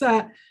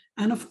upset.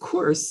 And of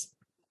course,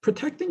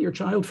 protecting your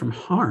child from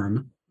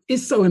harm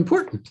is so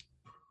important,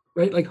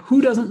 right? Like,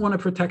 who doesn't want to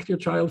protect your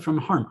child from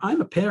harm?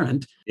 I'm a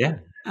parent. Yeah.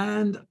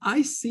 And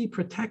I see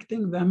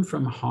protecting them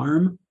from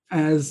harm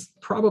as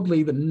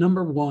probably the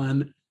number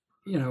one,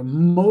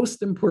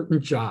 most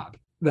important job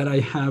that I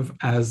have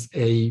as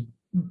a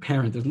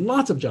parent. There's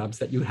lots of jobs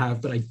that you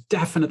have, but I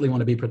definitely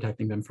want to be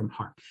protecting them from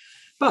harm.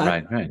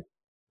 Right.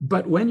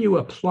 But when you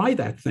apply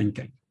that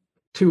thinking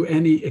to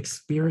any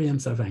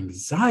experience of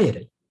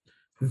anxiety,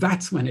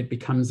 that's when it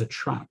becomes a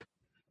trap.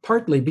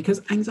 Partly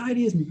because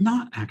anxiety is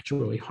not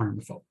actually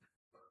harmful.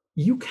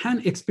 You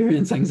can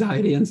experience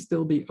anxiety and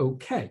still be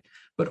okay.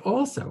 But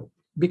also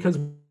because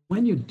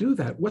when you do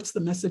that, what's the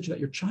message that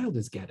your child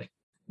is getting?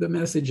 The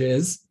message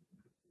is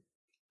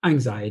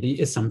anxiety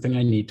is something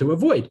I need to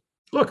avoid.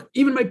 Look,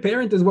 even my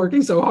parent is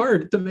working so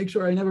hard to make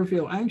sure I never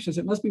feel anxious.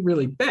 It must be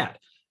really bad.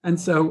 And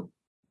so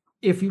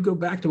if you go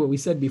back to what we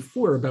said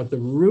before about the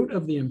root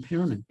of the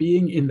impairment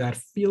being in that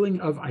feeling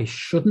of I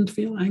shouldn't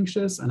feel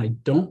anxious and I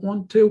don't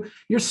want to,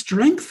 you're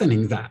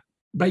strengthening that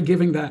by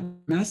giving that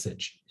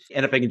message.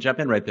 And if I can jump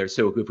in right there.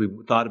 So if we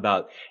thought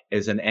about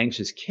as an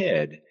anxious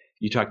kid,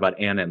 you talk about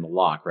Anna and the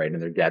lock, right?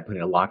 And their dad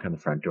putting a lock on the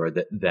front door,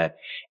 that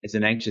as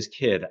an anxious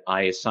kid,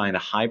 I assign a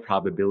high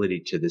probability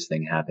to this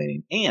thing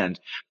happening and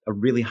a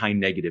really high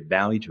negative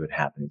value to it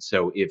happening.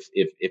 So if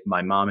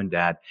my mom and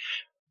dad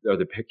or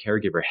the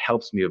caregiver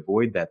helps me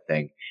avoid that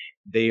thing,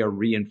 they are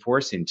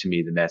reinforcing to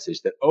me the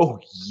message that, oh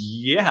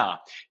yeah,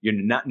 you're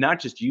not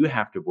just you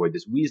have to avoid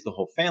this. We as the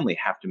whole family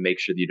have to make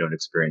sure that you don't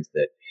experience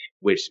that,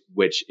 which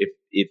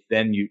if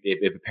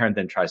a parent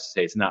then tries to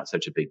say it's not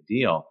such a big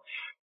deal,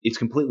 it's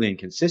completely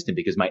inconsistent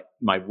because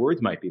my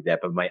words might be that,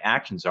 but my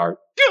actions are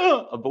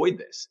avoid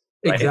this.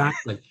 Right?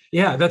 Exactly.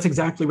 Yeah, that's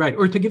exactly right.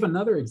 Or to give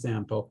another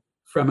example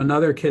from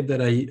another kid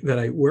that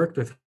I worked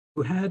with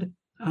who had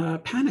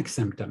panic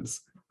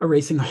symptoms, a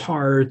racing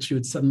heart. She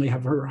would suddenly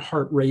have her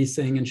heart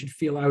racing and she'd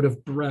feel out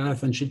of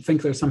breath and she'd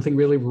think there's something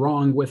really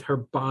wrong with her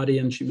body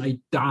and she might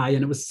die.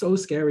 And it was so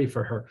scary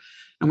for her.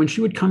 And when she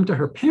would come to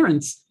her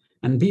parents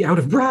and be out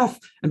of breath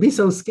and be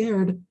so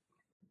scared,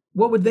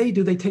 what would they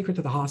do? They'd take her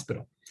to the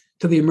hospital,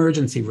 to the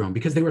emergency room,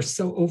 because they were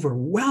so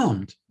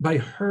overwhelmed by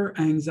her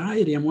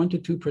anxiety and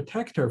wanted to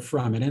protect her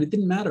from it. And it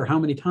didn't matter how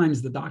many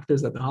times the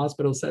doctors at the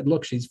hospital said,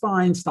 look, she's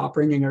fine, stop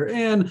bringing her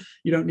in,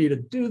 you don't need to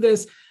do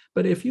this.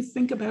 But if you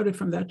think about it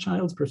from that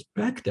child's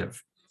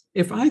perspective,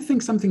 if I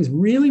think something's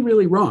really,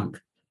 really wrong,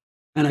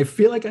 and I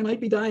feel like I might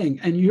be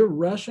dying, and you're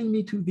rushing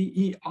me to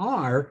the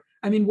ER,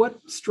 I mean, what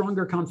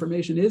stronger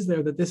confirmation is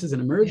there that this is an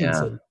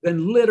emergency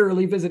than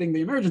literally visiting the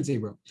emergency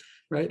room,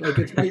 right? Like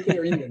it's right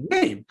there in the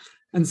name.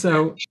 And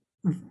so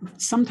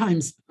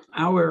sometimes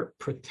our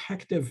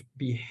protective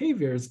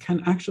behaviors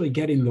can actually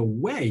get in the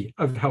way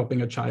of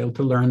helping a child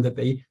to learn that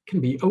they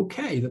can be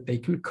okay, that they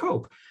can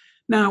cope.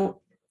 Now,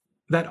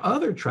 that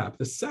other trap,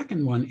 the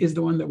second one, is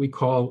the one that we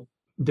call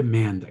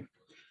demanding. And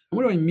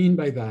what do I mean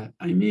by that?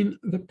 I mean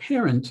the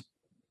parent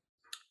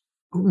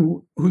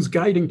whose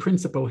guiding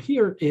principle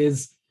here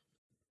is,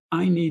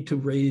 I need to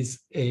raise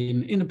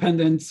an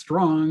independent,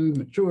 strong,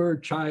 mature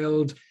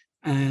child.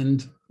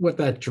 And what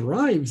that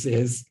drives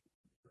is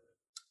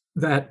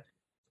that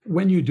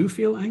when you do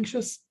feel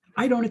anxious,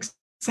 I don't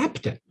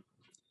accept it.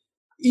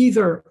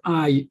 Either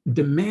I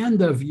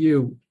demand of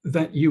you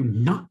that you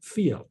not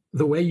feel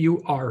the way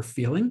you are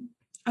feeling,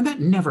 and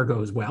that never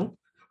goes well.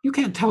 You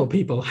can't tell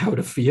people how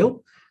to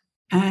feel.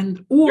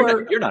 And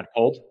or you're not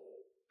cold.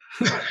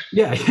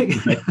 Yeah.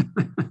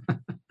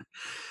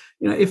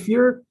 If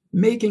you're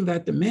making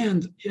that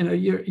demand,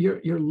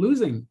 you're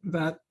losing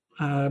that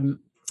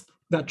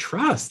that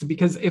trust,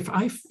 because if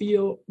I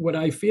feel what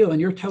I feel and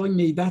you're telling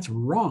me that's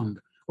wrong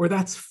or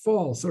that's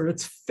false or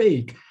it's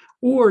fake,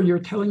 or you're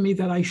telling me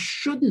that I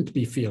shouldn't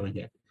be feeling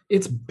it,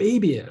 it's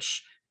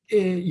babyish,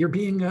 you're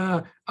being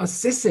a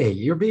sissy,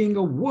 you're being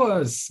a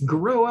wuss,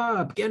 grow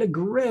up, get a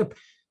grip,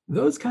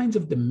 those kinds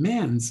of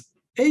demands,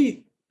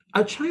 a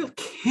child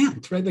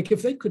can't, right? Like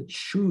if they could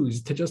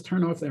choose to just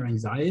turn off their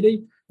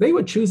anxiety, they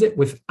would choose it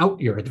without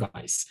your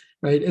advice,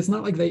 right? It's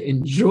not like they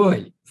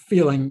enjoy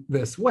feeling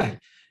this way.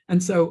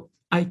 And so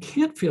I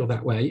can't feel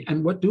that way.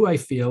 And what do I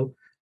feel?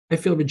 I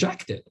feel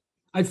rejected.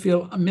 I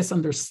feel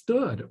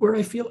misunderstood, or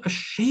I feel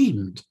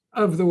ashamed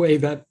of the way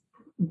that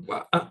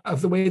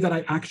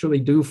I actually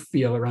do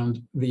feel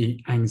around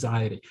the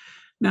anxiety.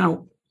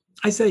 Now,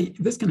 I say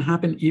this can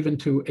happen even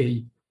to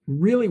a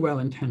really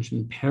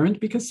well-intentioned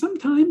parent, because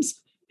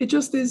sometimes it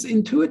just is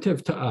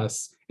intuitive to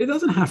us. It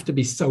doesn't have to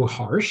be so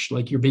harsh,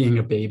 like you're being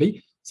a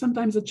baby.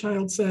 Sometimes a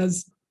child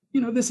says,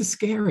 this is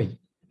scary.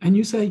 And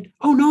you say,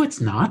 oh, no,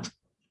 it's not.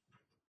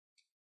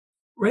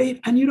 Right?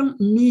 And you don't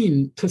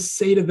mean to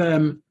say to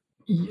them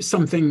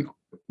something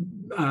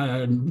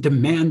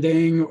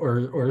demanding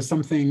or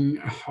something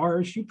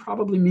harsh. You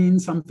probably mean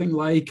something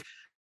like,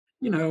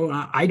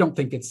 I don't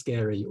think it's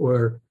scary,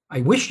 or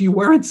I wish you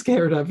weren't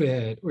scared of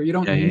it, or you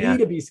don't need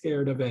to be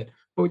scared of it.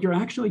 But what you're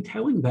actually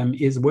telling them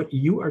is what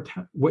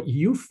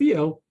you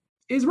feel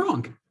is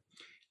wrong.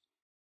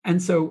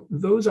 And so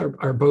those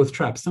are both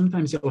traps.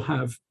 Sometimes you'll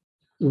have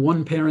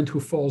one parent who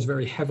falls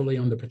very heavily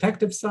on the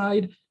protective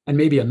side, and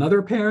maybe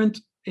another parent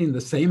in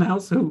the same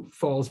house who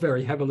falls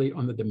very heavily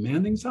on the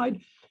demanding side.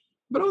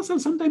 But also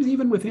sometimes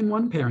even within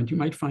one parent, you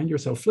might find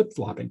yourself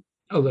flip-flopping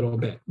a little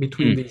bit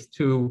between these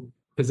two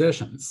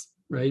positions,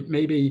 right?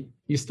 Maybe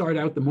you start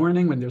out the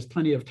morning when there's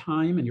plenty of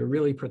time and you're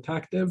really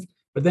protective,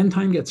 But then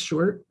time gets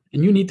short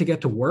and you need to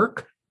get to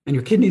work and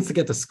your kid needs to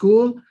get to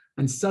school.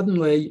 And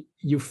suddenly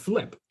you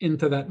flip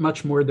into that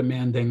much more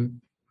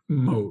demanding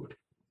mode.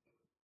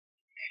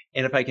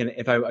 And I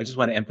just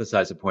want to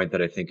emphasize a point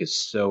that I think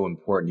is so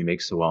important, you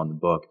make so well in the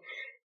book,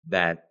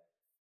 that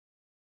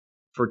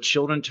for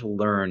children to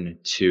learn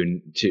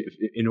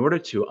in order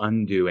to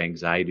undo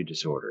anxiety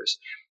disorders,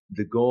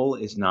 the goal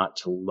is not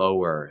to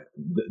lower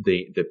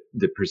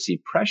the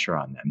perceived pressure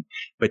on them,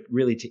 but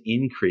really to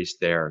increase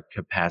their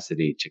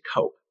capacity to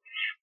cope.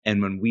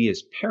 And when we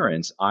as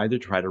parents either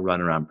try to run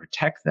around and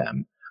protect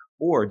them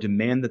or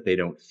demand that they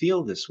don't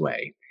feel this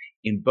way,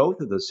 in both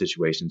of those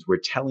situations, we're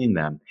telling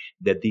them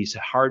that these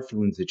hard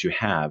feelings that you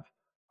have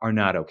are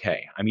not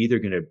okay. I'm either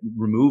going to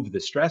remove the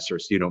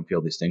stressor so you don't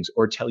feel these things,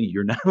 or tell you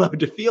you're not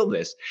allowed to feel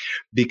this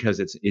because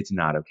it's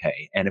not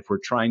okay. And if we're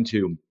trying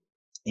to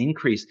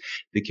increase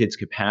the kid's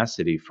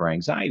capacity for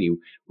anxiety,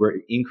 we're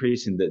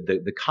increasing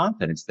the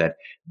confidence that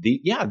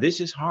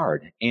this is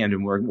hard.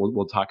 And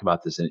we'll talk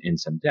about this in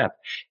some depth,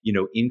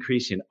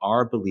 increasing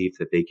our belief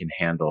that they can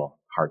handle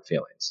hard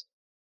feelings.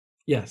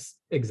 Yes,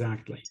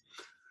 exactly.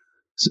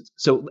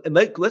 So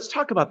let's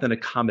talk about then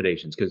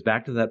accommodations, because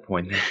back to that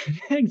point,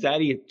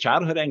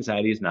 childhood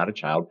anxiety is not a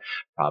child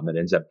problem. It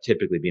ends up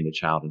typically being a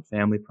child and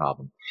family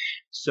problem.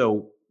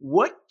 So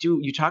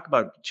you talk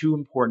about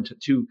two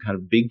kind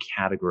of big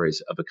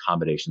categories of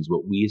accommodations,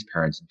 what we as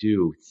parents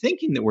do,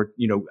 thinking that we're,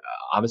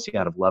 obviously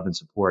out of love and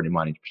support and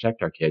wanting to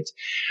protect our kids.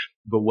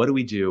 But what do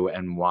we do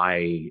and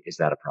why is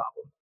that a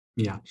problem?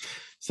 Yeah.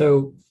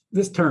 So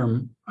this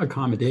term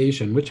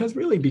accommodation, which has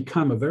really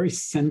become a very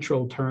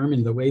central term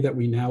in the way that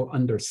we now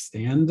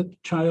understand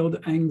child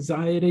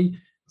anxiety.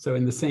 So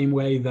in the same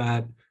way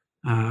that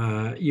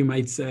you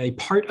might say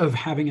part of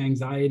having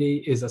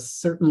anxiety is a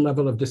certain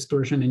level of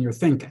distortion in your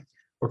thinking,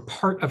 or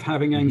part of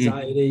having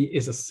anxiety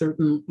is a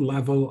certain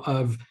level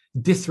of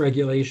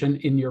dysregulation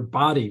in your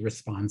body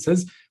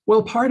responses.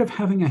 Well, part of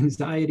having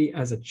anxiety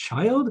as a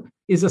child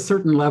is a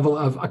certain level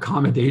of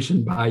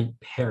accommodation by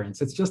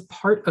parents. It's just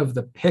part of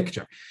the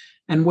picture.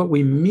 And what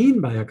we mean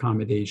by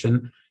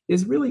accommodation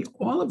is really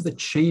all of the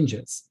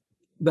changes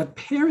that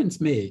parents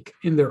make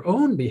in their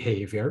own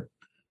behavior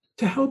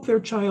to help their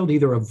child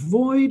either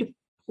avoid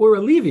or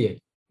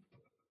alleviate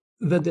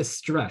the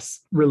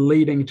distress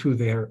relating to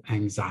their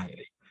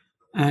anxiety.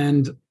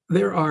 And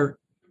there are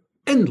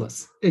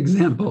endless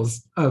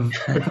examples of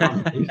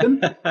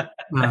accommodation.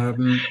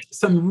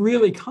 Some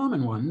really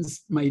common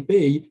ones might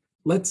be,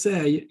 let's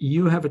say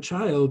you have a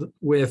child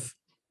with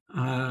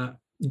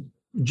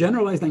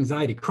generalized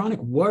anxiety, chronic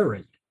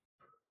worry.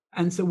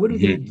 And so what do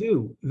they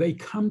do? They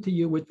come to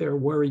you with their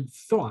worried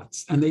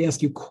thoughts and they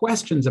ask you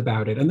questions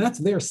about it. And that's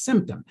their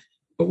symptom.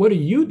 But what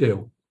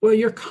do? Well,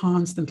 you're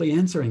constantly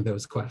answering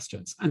those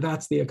questions. And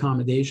that's the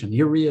accommodation.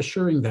 You're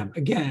reassuring them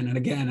again and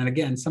again and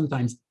again,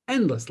 sometimes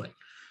endlessly.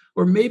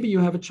 Or maybe you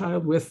have a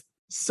child with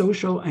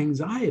social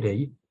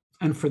anxiety,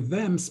 and for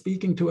them,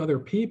 speaking to other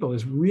people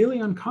is really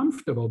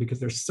uncomfortable because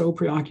they're so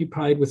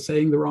preoccupied with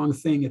saying the wrong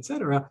thing, et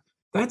cetera.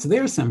 That's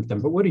their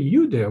symptom. But what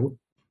do?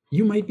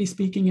 You might be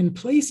speaking in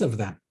place of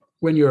them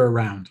when you're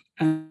around.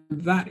 And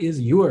that is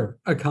your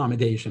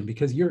accommodation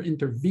because you're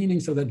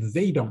intervening so that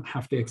they don't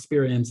have to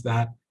experience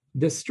that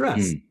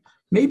distress.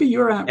 Maybe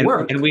you're at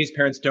work. And we as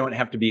parents don't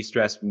have to be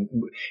stressed.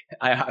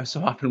 I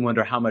so often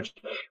wonder how much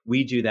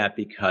we do that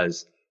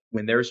because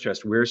when they're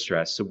stressed, we're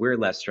stressed. So we're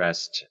less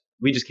stressed.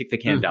 We just kick the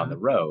can down the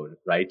road,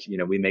 right?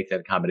 We make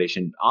that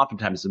accommodation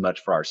oftentimes as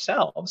much for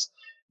ourselves.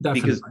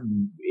 Definitely. Because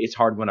it's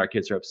hard when our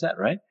kids are upset,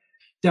 right?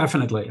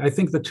 Definitely. I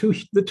think the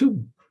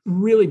two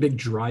really big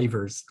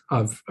drivers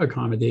of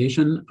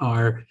accommodation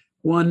are,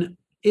 one,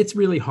 it's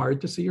really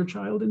hard to see your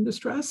child in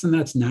distress, and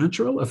that's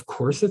natural. Of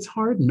course it's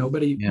hard.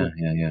 Nobody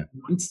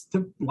wants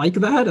to like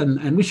that,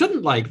 and we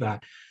shouldn't like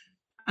that.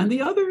 And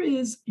the other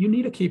is you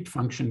need to keep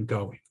function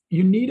going.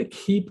 You need to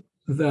keep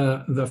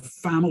the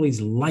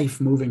family's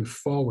life moving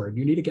forward.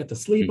 You need to get to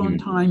sleep on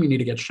time. You need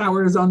to get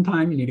showers on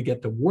time. You need to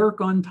get to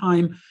work on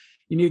time.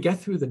 You need to get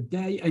through the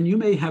day. And you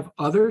may have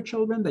other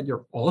children that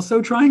you're also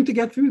trying to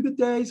get through the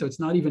day. So it's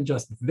not even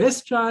just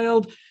this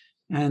child.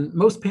 And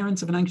most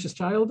parents of an anxious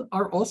child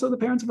are also the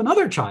parents of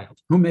another child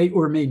who may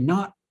or may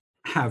not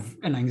have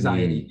an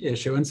anxiety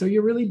issue. And so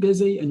you're really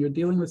busy and you're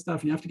dealing with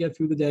stuff and you have to get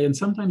through the day. And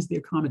sometimes the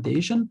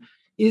accommodation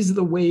is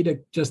the way to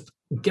just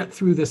get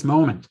through this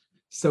moment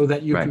so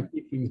that you can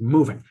keep things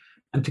moving.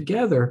 And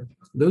together,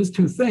 those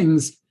two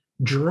things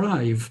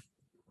drive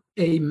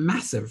a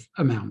massive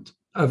amount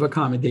of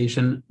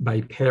accommodation by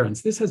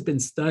parents. This has been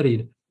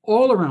studied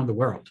all around the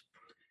world.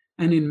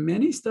 And in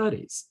many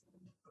studies,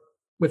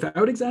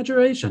 without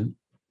exaggeration,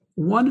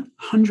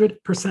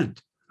 100%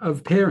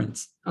 of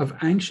parents of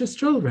anxious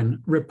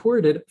children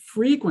reported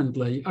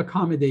frequently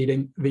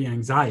accommodating the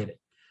anxiety.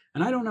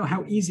 And I don't know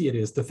how easy it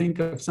is to think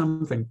of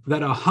something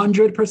that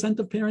 100%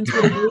 of parents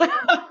would agree.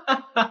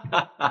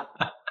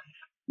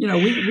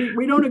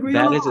 We don't agree.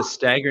 That is a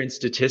staggering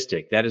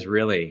statistic. That is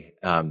really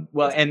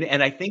well,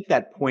 and I think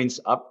that points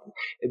up,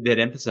 that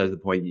emphasizes the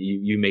point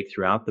you make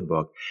throughout the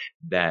book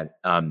that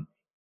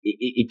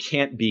it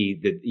can't be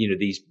that,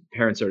 these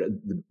parents are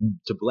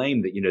to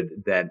blame,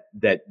 that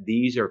that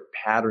these are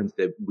patterns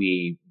that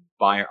we,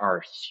 by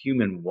our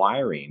human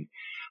wiring,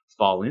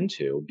 fall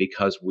into,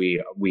 because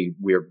we're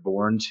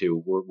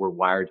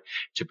wired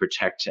to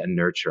protect and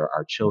nurture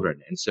our children.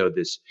 And so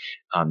this,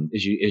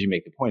 as you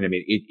make the point, I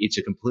mean, it's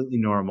a completely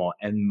normal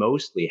and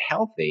mostly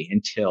healthy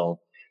until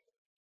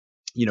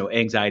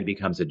anxiety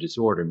becomes a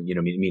disorder,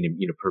 meaning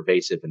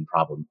pervasive and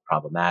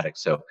problematic.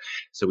 So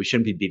we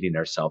shouldn't be beating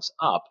ourselves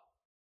up,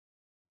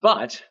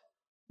 but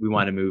we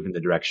want to move in the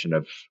direction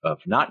of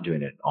not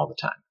doing it all the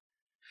time.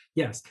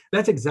 Yes,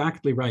 that's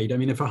exactly right. I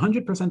mean, if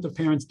 100% of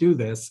parents do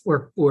this,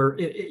 or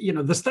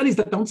the studies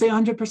that don't say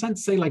 100%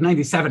 say like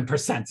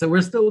 97%. So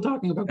we're still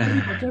talking about pretty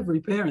much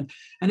every parent.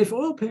 And if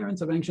all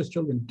parents of anxious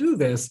children do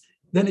this,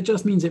 then it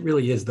just means it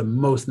really is the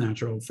most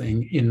natural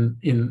thing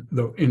in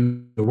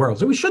the world.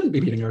 So we shouldn't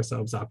be beating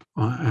ourselves up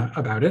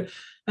about it.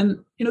 And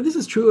this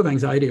is true of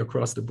anxiety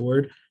across the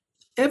board.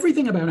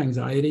 Everything about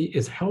anxiety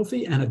is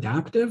healthy and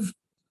adaptive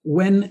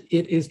when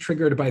it is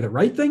triggered by the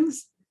right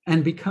things,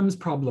 and becomes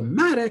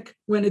problematic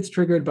when it's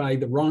triggered by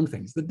the wrong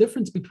things. The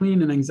difference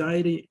between an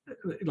anxiety,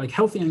 like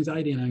healthy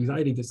anxiety and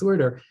anxiety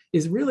disorder,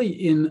 is really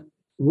in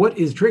what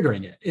is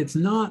triggering it. It's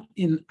not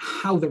in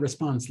how the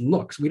response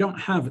looks. We don't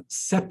have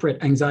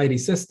separate anxiety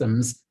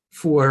systems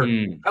for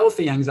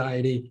healthy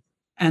anxiety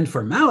and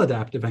for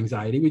maladaptive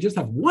anxiety. We just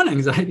have one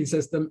anxiety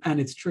system, and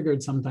it's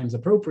triggered sometimes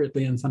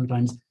appropriately and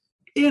sometimes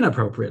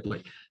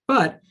inappropriately.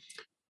 But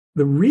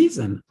the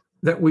reason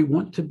that we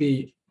want to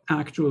be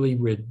actually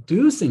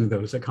reducing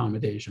those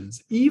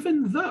accommodations,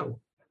 even though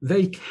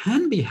they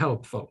can be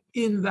helpful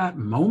in that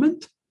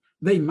moment,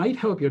 they might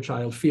help your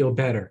child feel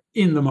better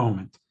in the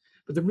moment.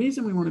 But the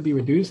reason we want to be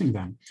reducing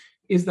them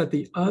is that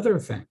the other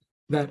thing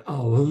that a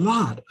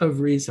lot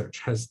of research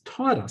has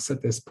taught us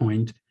at this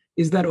point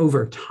is that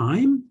over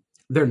time,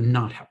 they're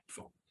not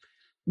helpful.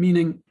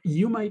 Meaning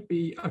you might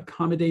be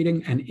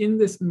accommodating, and in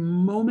this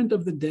moment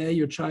of the day,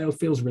 your child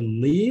feels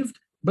relieved,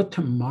 but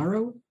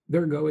tomorrow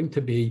they're going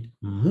to be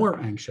more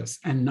anxious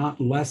and not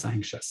less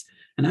anxious.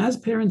 And as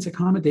parents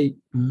accommodate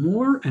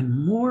more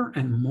and more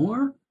and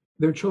more,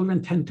 their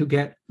children tend to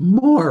get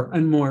more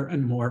and more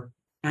and more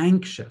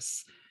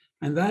anxious.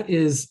 And that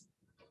is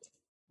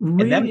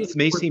really, and that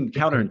may seem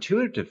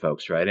counterintuitive to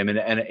folks, right? I mean,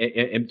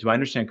 and do I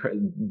understand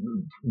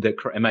that?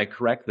 Am I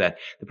correct that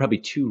there are probably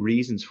two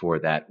reasons for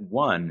that?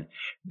 One,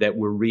 that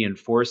we're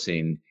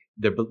reinforcing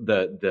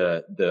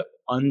the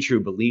untrue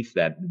belief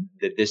that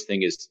this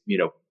thing is,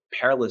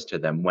 perilous to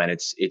them when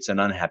it's an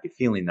unhappy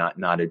feeling,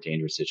 not a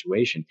dangerous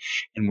situation,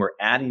 and we're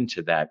adding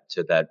to that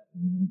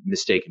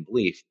mistaken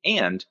belief,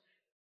 and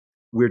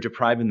we're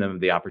depriving them of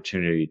the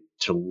opportunity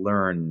to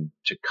learn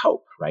to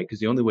cope, right? Because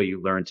the only way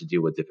you learn to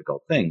deal with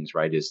difficult things,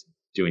 right, is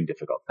doing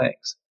difficult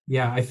things.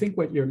 Yeah, I think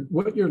what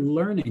you're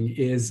learning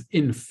is,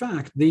 in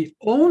fact, the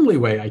only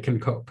way I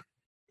can cope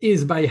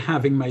is by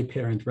having my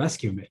parent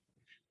rescue me,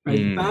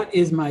 right? That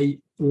is my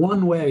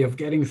one way of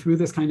getting through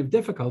this kind of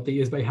difficulty,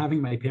 is by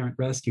having my parent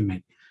rescue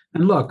me.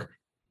 And look,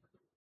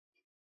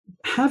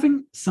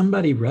 having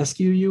somebody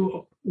rescue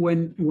you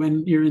when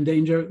you're in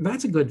danger,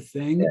 that's a good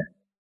thing.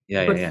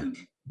 Yeah.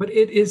 But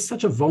it is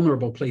such a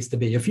vulnerable place to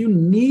be. If you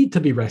need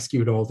to be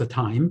rescued all the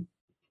time,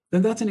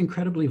 then that's an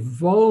incredibly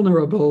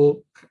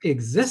vulnerable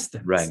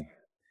existence. Right.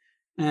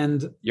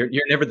 And you're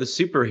never the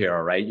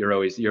superhero, right? You're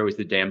always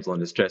the damsel in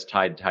distress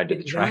tied to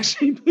the tracks.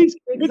 Please,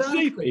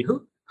 exactly.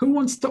 Who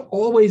wants to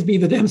always be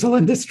the damsel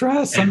in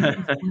distress? Sometimes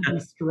you want to be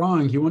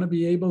strong. You want to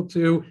be able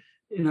to,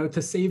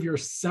 to save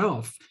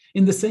yourself.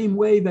 In the same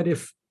way that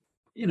if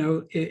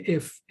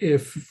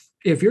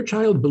your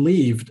child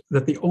believed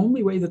that the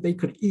only way that they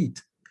could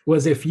eat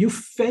was if you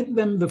fed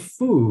them the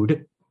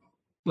food,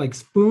 like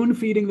spoon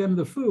feeding them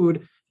the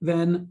food,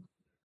 then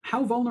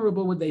how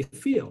vulnerable would they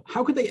feel?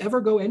 How could they ever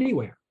go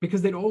anywhere?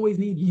 Because they'd always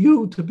need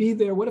you to be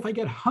there. What if I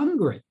get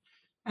hungry?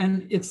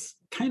 And it's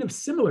kind of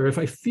similar. If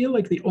I feel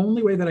like the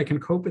only way that I can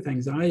cope with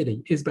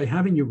anxiety is by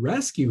having you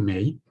rescue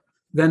me,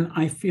 then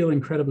I feel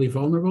incredibly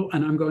vulnerable,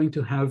 and I'm going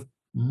to have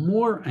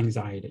more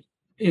anxiety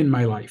in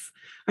my life.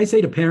 I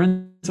say to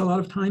parents a lot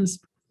of times,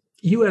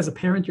 you as a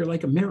parent, you're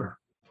like a mirror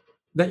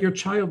that your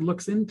child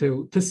looks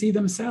into to see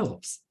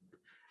themselves.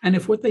 And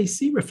if what they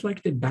see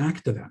reflected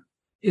back to them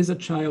is a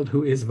child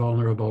who is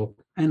vulnerable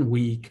and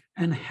weak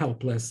and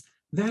helpless,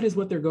 that is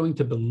what they're going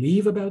to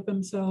believe about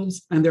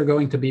themselves, and they're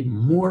going to be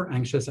more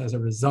anxious as a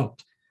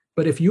result.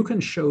 But if you can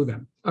show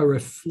them a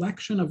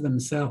reflection of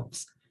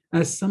themselves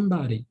as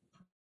somebody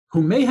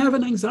who may have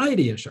an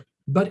anxiety issue,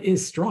 but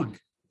is strong,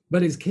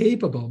 but is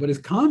capable, but is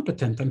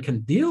competent and can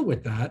deal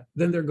with that,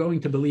 then they're going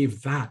to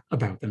believe that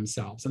about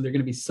themselves, and they're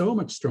going to be so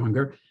much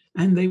stronger,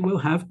 and they will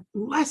have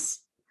less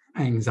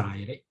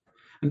anxiety.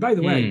 And by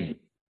the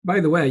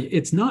way,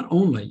 it's not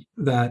only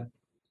that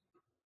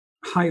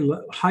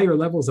higher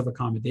levels of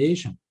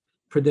accommodation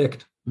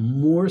predict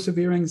more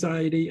severe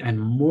anxiety and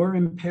more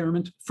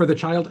impairment for the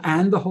child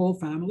and the whole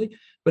family,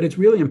 but it's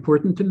really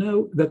important to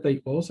know that they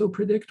also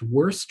predict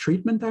worse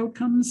treatment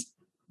outcomes,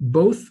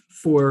 both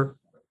for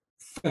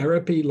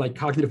therapy like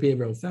cognitive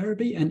behavioral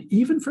therapy, and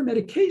even for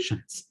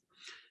medications.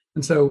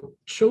 And so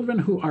children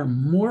who are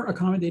more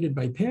accommodated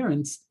by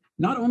parents,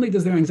 not only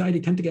does their anxiety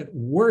tend to get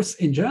worse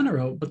in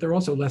general, but they're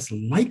also less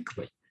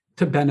likely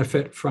to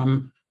benefit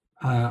from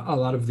a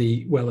lot of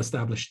the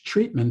well-established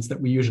treatments that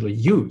we usually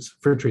use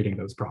for treating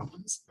those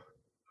problems.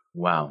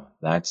 Wow,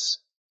 that's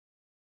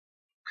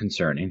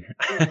concerning.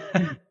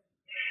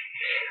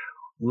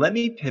 Let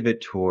me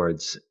pivot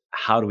towards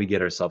how do we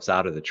get ourselves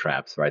out of the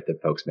traps, right,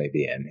 that folks may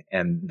be in.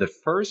 And the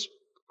first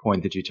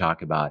point that you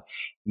talk about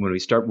when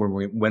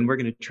we're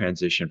going to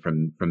transition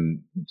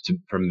from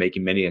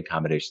making many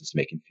accommodations to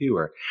making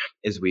fewer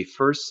is we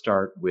first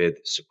start with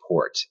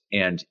support.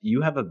 And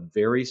you have a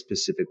very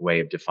specific way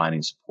of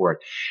defining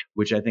support,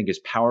 which I think is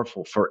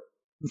powerful for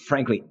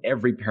frankly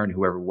every parent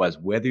who ever was,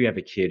 whether you have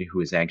a kid who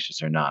is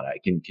anxious or not.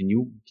 Can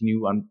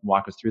you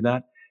walk us through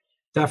that?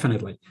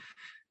 Definitely.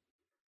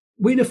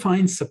 We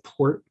define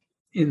support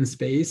in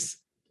space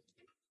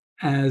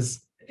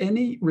as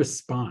any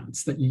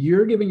response that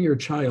you're giving your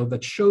child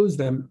that shows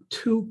them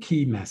two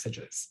key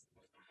messages.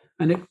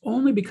 And it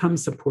only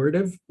becomes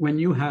supportive when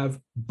you have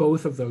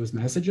both of those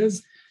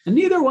messages. And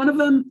neither one of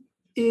them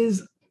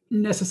is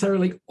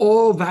necessarily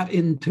all that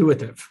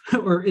intuitive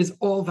or is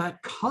all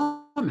that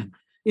common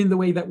in the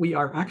way that we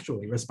are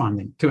actually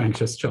responding to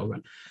anxious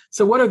children.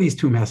 So what are these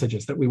two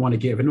messages that we want to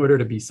give in order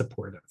to be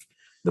supportive?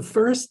 The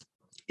first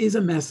is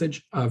a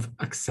message of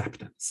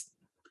acceptance.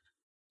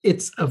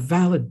 It's a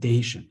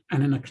validation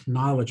and an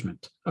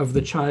acknowledgement of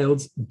the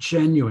child's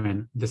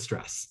genuine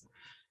distress.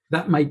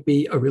 That might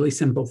be a really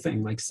simple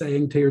thing, like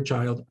saying to your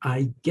child,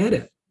 I get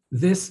it,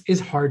 this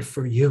is hard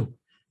for you,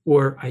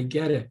 or I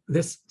get it,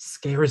 this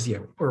scares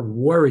you or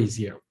worries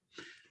you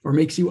or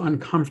makes you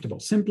uncomfortable.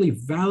 Simply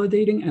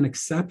validating and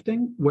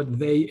accepting what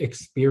they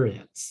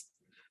experience.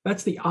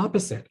 That's the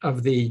opposite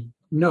of the,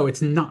 no,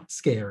 it's not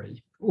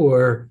scary,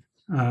 or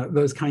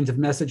those kinds of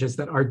messages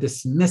that are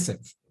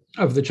dismissive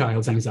of the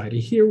child's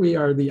anxiety. Here we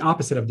are the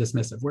opposite of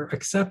dismissive. We're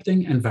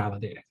accepting and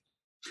validating.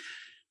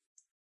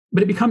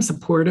 But it becomes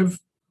supportive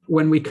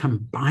when we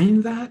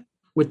combine that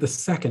with the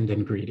second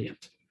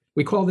ingredient.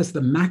 We call this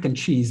the mac and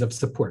cheese of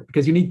support,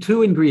 because you need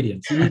two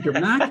ingredients. You need your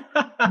mac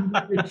and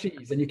you need your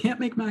cheese. And you can't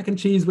make mac and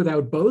cheese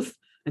without both.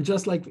 And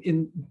just like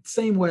in the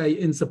same way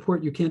in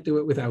support, you can't do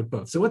it without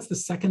both. So what's the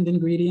second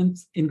ingredient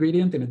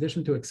in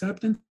addition to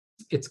acceptance?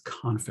 It's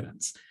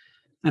confidence.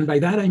 And by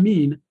that, I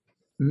mean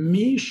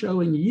me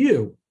showing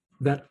you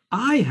that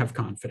I have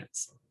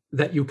confidence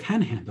that you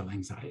can handle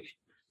anxiety,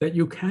 that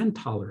you can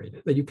tolerate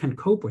it, that you can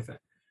cope with it,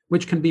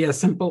 which can be as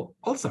simple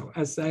also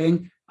as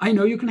saying, I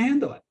know you can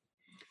handle it.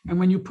 And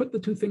when you put the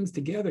two things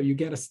together, you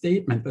get a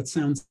statement that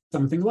sounds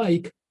something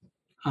like,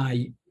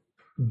 I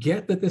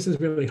get that this is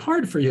really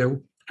hard for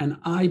you, and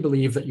I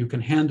believe that you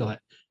can handle it.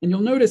 And you'll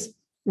notice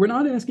we're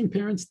not asking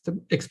parents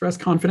to express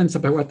confidence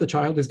about what the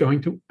child is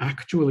going to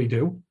actually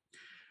do.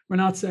 We're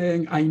not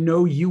saying, I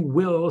know you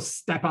will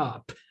step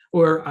up,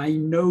 or I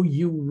know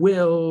you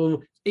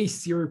will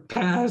ace your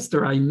test,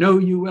 or I know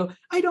you will.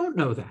 I don't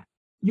know that.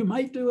 You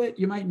might do it,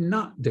 you might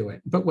not do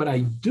it. But what I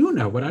do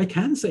know, what I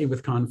can say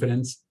with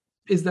confidence,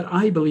 is that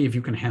I believe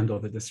you can handle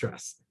the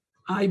distress.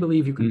 I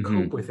believe you can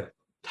cope with it,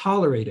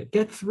 tolerate it,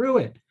 get through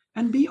it,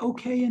 and be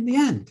okay in the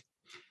end.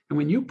 And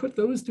when you put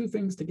those two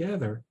things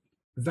together,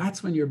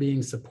 that's when you're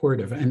being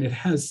supportive. And it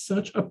has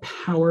such a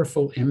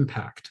powerful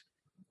impact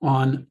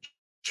on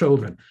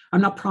children.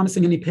 I'm not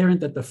promising any parent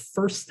that the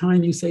first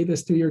time you say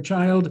this to your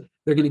child,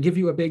 they're going to give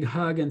you a big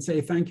hug and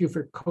say, thank you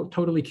for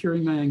totally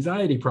curing my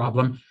anxiety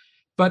problem.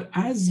 But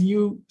as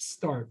you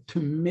start to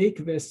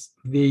make this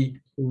the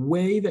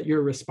way that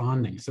you're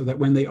responding, so that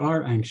when they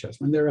are anxious,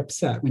 when they're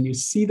upset, when you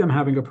see them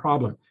having a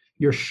problem,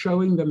 you're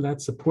showing them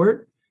that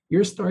support,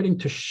 you're starting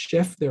to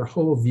shift their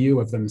whole view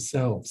of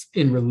themselves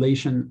in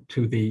relation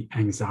to the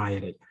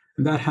anxiety.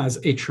 And that has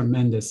a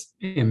tremendous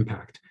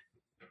impact.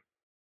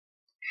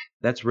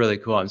 That's really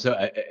cool. And so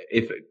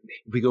if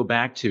we go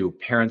back to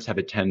parents have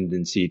a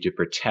tendency to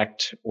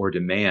protect or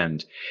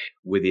demand,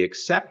 with the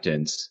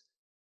acceptance,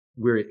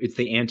 where it's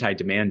the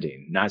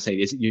anti-demanding, not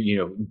saying,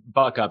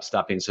 buck up,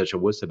 stop being such a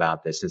wuss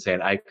about this, and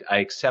saying, I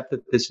accept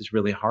that this is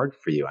really hard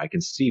for you. I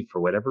can see for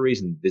whatever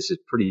reason, this is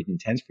pretty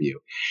intense for you.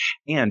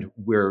 And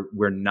we're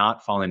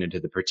not falling into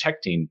the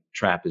protecting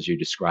trap, as you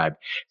described,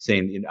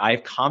 saying, I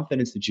have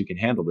confidence that you can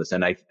handle this.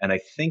 And I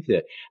think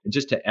that,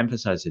 just to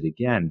emphasize it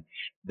again,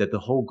 that the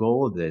whole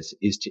goal of this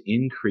is to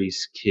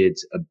increase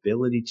kids'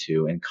 ability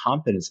to, and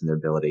confidence in their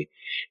ability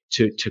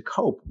to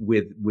cope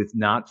with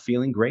not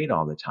feeling great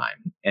all the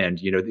time.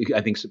 And, I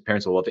think some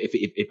parents will, well,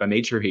 if I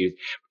made sure he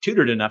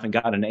tutored enough and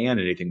got an A in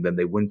anything, then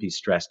they wouldn't be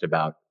stressed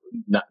about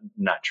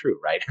not true,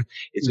 right?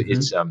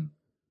 It's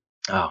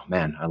oh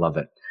man, I love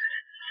it.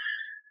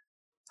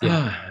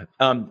 Yeah.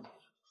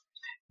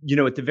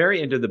 At the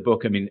very end of the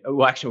book, actually,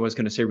 what I was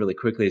going to say really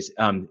quickly is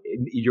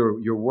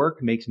your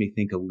work makes me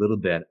think a little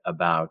bit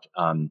about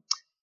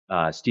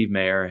Steve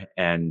Mayer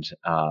and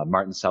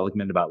Martin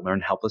Seligman about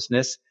learned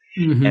helplessness.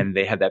 Mm-hmm. And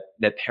they had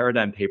that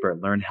paradigm paper,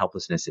 Learn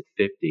Helplessness at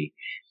 50,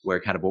 where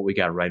kind of what we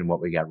got right and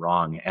what we got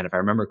wrong. And if I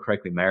remember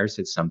correctly, Myers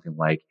said something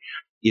like,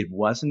 it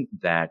wasn't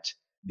that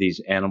these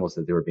animals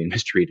that they were being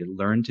mistreated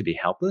learned to be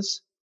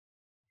helpless,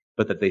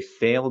 but that they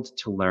failed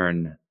to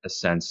learn a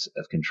sense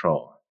of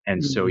control.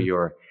 And so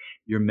your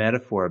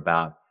metaphor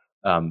about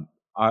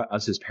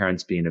us as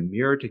parents being a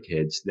mirror to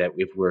kids, that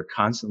if we're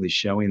constantly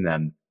showing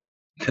them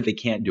that they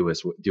can't do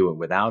it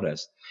without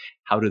us,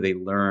 how do they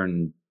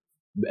learn,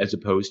 as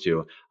opposed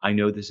to, I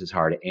know this is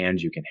hard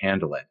and you can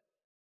handle it.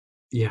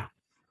 Yeah.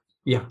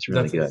 It's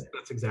really good.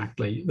 That's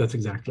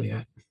exactly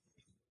it.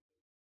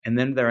 And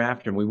then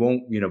thereafter, we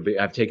won't,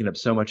 I've taken up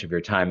so much of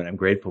your time and I'm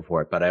grateful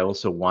for it, but I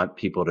also want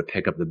people to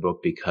pick up the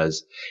book,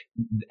 because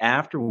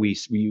after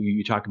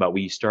you talk about,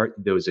 we start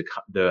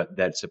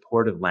that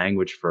supportive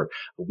language for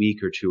a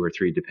week or 2 or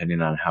 3,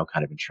 depending on how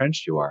kind of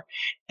entrenched you are.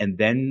 And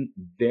then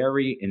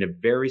in a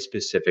very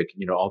specific,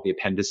 all the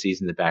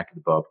appendices in the back of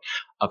the book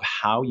of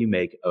how you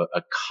make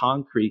a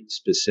concrete,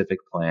 specific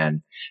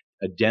plan,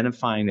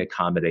 identifying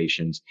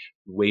accommodations,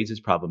 ways it's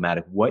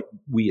problematic, what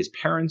we as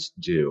parents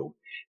do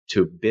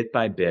to bit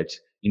by bit,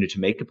 to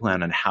make a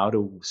plan on how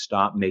to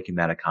stop making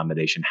that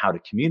accommodation, how to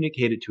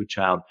communicate it to a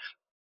child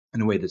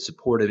in a way that's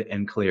supportive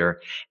and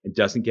clear. It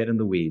doesn't get in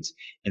the weeds,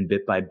 and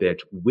bit by bit,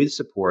 with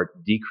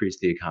support, decrease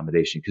the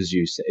accommodation. Because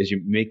as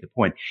you make the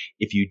point,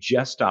 if you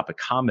just stop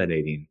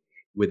accommodating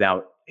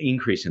without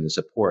increasing the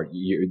support,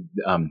 your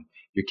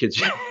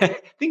kids,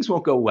 things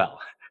won't go well.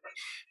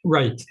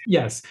 Right.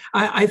 Yes.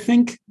 I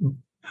think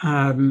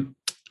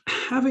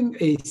having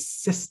a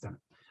system,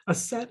 a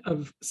set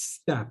of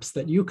steps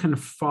that you can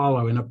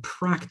follow in a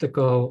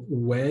practical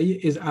way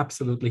is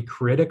absolutely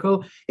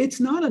critical.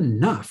 It's not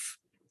enough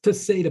to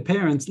say to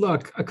parents,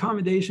 look,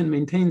 accommodation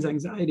maintains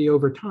anxiety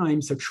over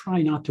time, so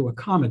try not to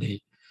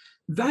accommodate.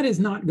 That is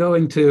not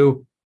going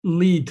to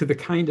lead to the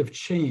kind of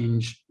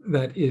change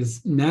that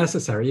is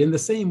necessary. In the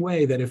same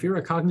way that if you're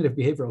a cognitive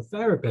behavioral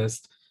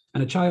therapist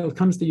and a child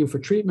comes to you for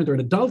treatment, or an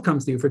adult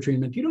comes to you for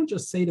treatment, you don't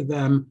just say to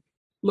them,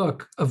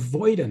 look,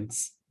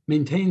 avoidance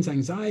maintains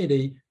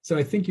anxiety, so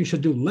I think you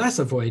should do less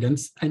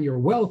avoidance, and you're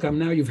welcome,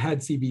 now you've had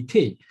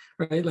CBT,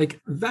 right? Like,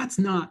 that's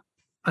not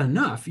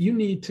enough. You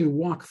need to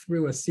walk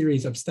through a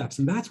series of steps,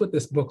 and that's what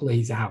this book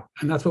lays out,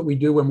 and that's what we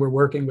do when we're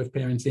working with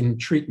parents in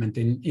treatment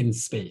in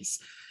space.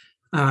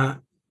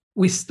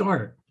 We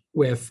start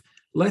with,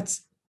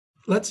 let's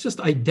just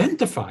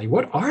identify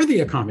what are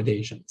the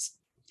accommodations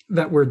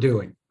that we're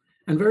doing.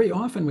 And very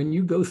often when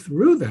you go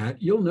through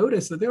that, you'll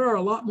notice that there are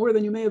a lot more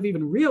than you may have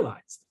even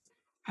realized.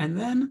 And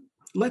then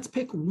let's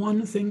pick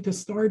one thing to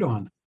start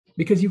on,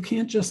 because you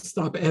can't just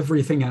stop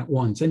everything at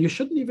once, and you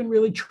shouldn't even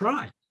really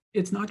try.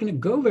 It's not going to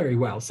go very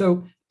well.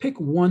 So pick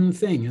one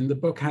thing, and the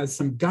book has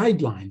some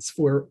guidelines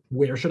for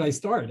where should I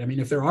start. I mean,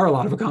 if there are a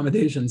lot of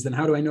accommodations, then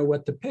how do I know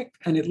what to pick?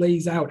 And it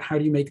lays out how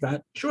do you make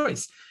that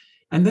choice.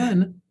 And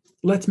then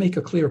let's make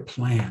a clear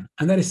plan.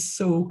 And that is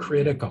so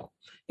critical.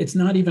 It's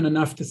not even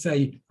enough to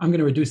say, I'm going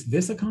to reduce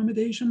this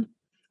accommodation.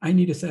 I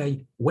need to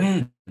say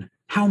when,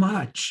 how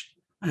much,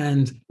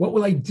 and what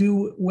will I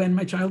do when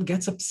my child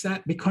gets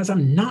upset because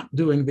I'm not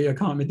doing the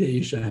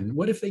accommodation?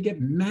 What if they get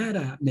mad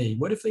at me?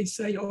 What if they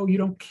say, oh, you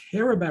don't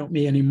care about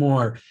me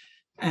anymore?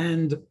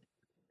 And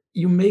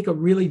you make a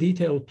really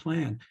detailed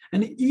plan.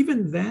 And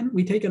even then,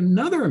 we take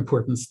another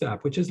important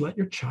step, which is let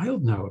your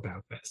child know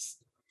about this.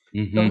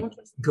 Mm-hmm. Don't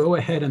just go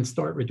ahead and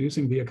start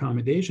reducing the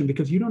accommodation,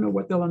 because you don't know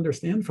what they'll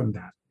understand from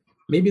that.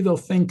 Maybe they'll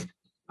think,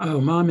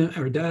 oh, mom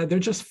or dad, they're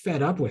just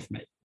fed up with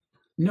me.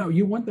 No,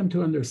 you want them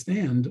to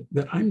understand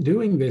that I'm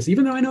doing this,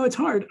 even though I know it's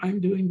hard,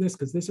 I'm doing this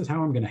because this is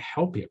how I'm going to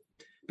help you,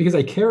 because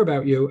I care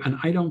about you. And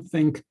I don't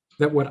think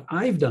that what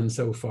I've done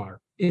so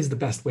far is the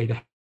best way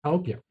to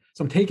help you.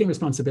 So I'm taking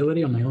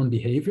responsibility on my own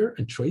behavior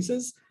and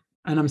choices.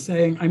 And I'm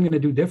saying I'm going to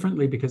do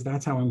differently because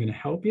that's how I'm going to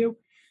help you.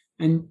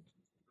 And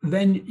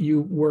then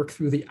you work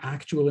through the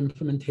actual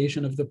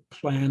implementation of the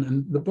plan.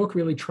 And the book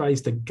really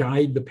tries to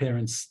guide the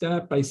parents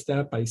step by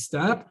step by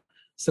step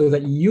so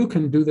that you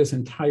can do this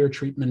entire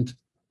treatment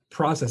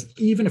process,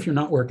 even if you're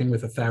not working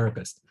with a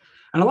therapist.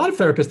 And a lot of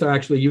therapists are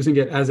actually using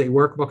it as a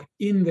workbook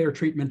in their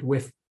treatment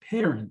with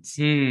parents.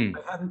 I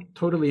hadn't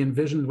totally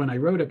envisioned when I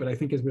wrote it, but I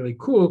think is really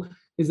cool,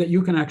 is that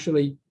you can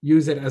actually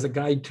use it as a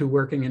guide to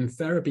working in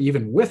therapy,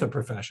 even with a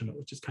professional,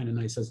 which is kind of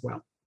nice as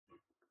well.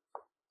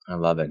 I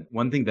love it.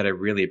 One thing that I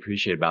really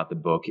appreciate about the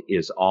book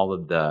is all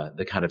of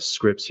the kind of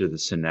scripts or the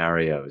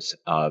scenarios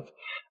of,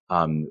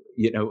 I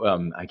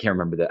can't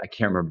remember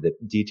the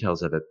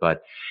details of it,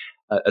 but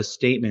a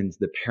statement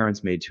the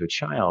parents made to a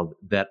child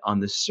that on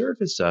the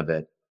surface of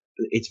it,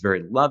 it's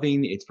very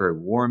loving, it's very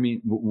warm.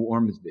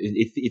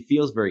 It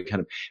feels very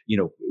kind of,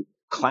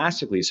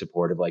 classically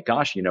supportive, like,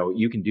 gosh,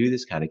 you can do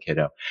this kind of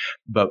kiddo.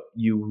 But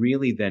you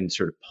really then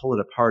sort of pull it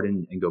apart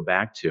and go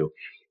back to,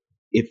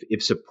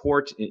 if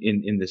support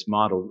in this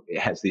model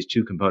has these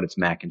two components,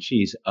 mac and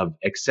cheese, of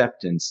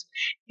acceptance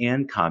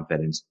and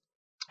confidence,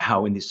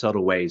 how in these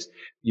subtle ways,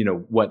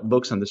 what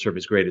looks on the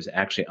surface great is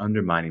actually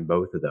undermining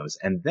both of those.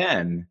 And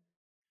then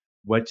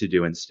what to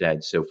do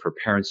instead. So for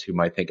parents who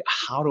might think,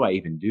 how do I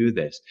even do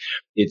this?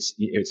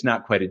 It's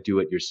not quite a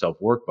do-it-yourself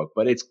workbook,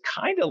 but it's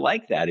kind of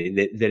like that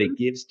it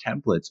gives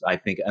templates, I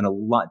think, and a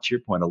lot, to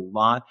your point, a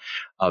lot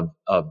of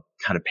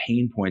kind of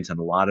pain points and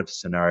a lot of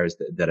scenarios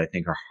that I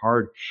think are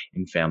hard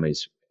in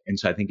families. And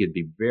so I think it'd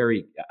be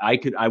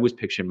I was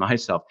picturing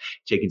myself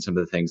taking some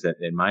of the things that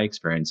in my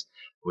experience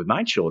with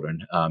my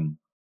children,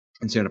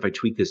 and saying, if I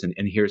tweak this, and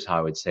here's how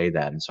I would say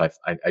that. And so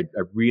I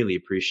really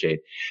appreciate,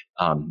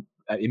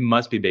 it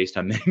must be based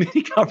on many,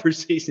 many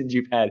conversations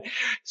you've had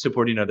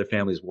supporting other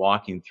families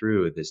walking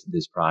through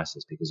this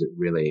process, because it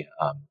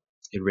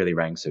really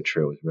rang so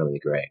true. It was really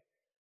great.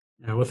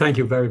 Yeah, well, thank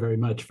you very, very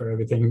much for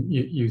everything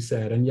you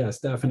said. And yes,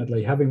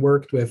 definitely, having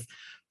worked with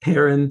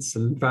parents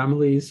and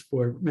families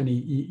for many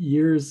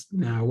years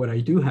now, what I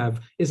do have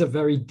is a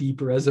very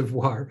deep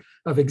reservoir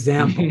of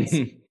examples.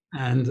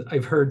 And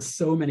I've heard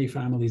so many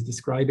families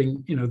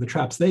describing, the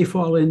traps they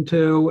fall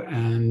into,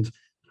 and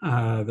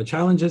the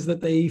challenges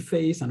that they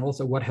face, and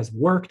also what has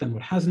worked and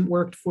what hasn't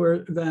worked for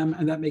them.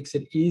 And that makes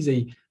it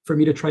easy for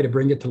me to try to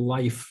bring it to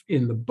life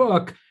in the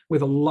book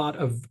with a lot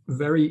of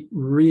very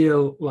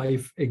real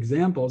life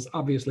examples,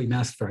 obviously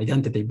masked for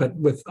identity, but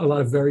with a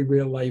lot of very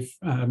real life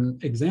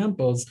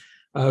examples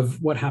of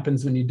what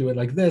happens when you do it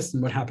like this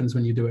and what happens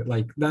when you do it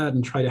like that,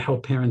 and try to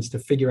help parents to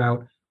figure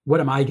out, what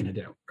am I going to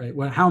do, right?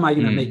 How am I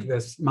going to make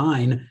this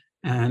mine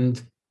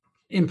and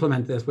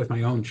implement this with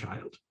my own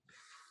child?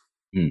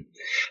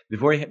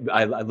 Before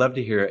I'd love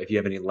to hear if you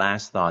have any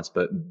last thoughts,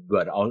 but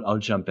I'll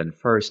jump in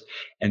first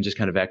and just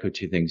kind of echo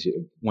two things.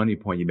 One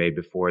point you made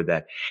before,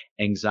 that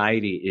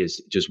anxiety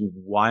is just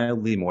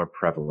wildly more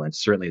prevalent,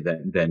 certainly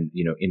than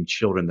in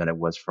children than it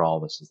was for all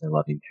of us as their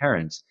loving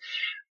parents,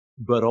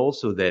 but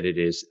also that it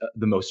is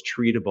the most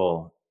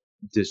treatable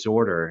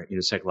disorder,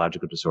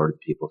 psychological disorder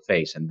people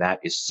face, and that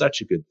is such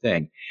a good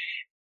thing.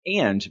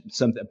 And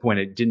some point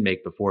I didn't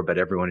make before, but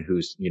everyone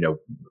who's,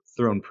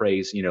 thrown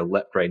praise,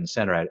 left, right, and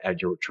center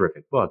at your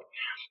terrific book,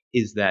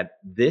 is that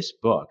this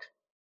book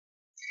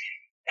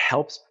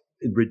helps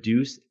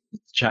reduce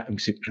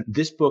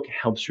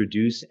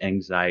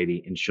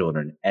anxiety in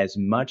children as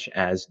much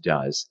as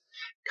does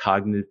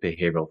cognitive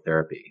behavioral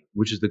therapy,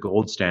 which is the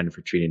gold standard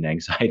for treating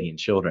anxiety in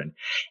children.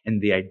 And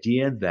the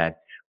idea that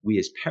we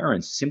as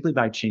parents, simply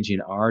by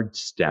changing our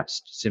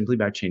steps, simply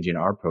by changing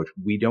our approach,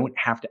 we don't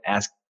have to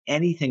ask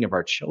anything of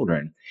our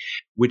children,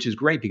 which is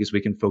great because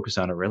we can focus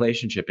on a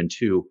relationship. And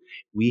two,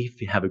 we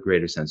have a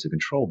greater sense of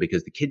control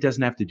because the kid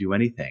doesn't have to do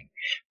anything,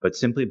 but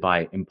simply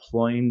by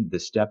employing the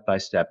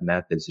step-by-step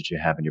methods that you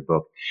have in your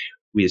book,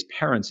 we as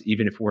parents,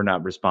 even if we're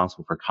not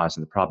responsible for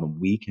causing the problem,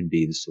 we can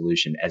be the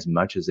solution as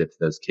much as if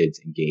those kids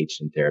engaged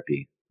in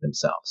therapy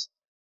themselves.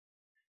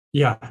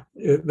 Yeah,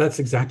 that's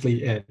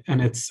exactly it.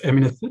 And it's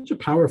such a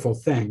powerful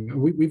thing.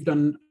 We've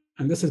done,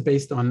 and this is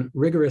based on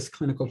rigorous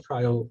clinical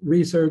trial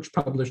research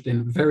published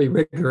in very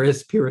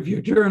rigorous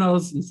peer-reviewed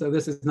journals. And so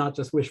this is not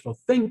just wishful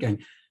thinking,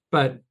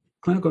 but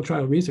clinical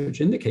trial research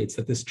indicates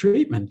that this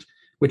treatment,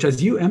 which,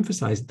 as you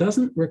emphasized,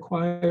 doesn't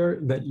require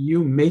that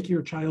you make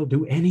your child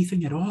do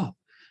anything at all.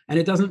 And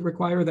it doesn't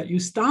require that you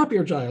stop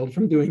your child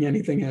from doing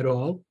anything at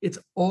all. It's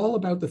all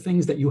about the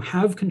things that you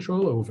have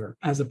control over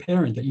as a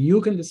parent, that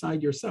you can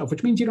decide yourself,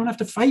 which means you don't have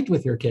to fight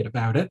with your kid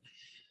about it.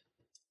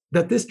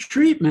 That this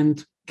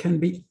treatment can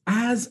be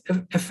as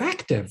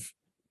effective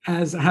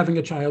as having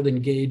a child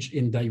engage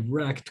in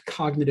direct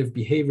cognitive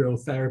behavioral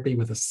therapy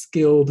with a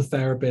skilled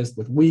therapist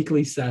with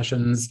weekly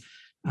sessions.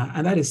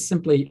 And that is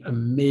simply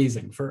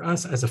amazing for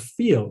us as a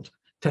field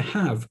to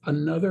have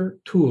another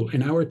tool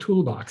in our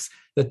toolbox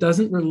that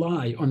doesn't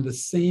rely on the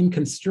same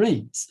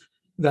constraints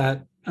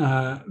that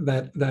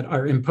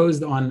are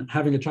imposed on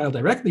having a child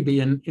directly be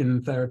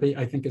in therapy.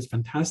 I think is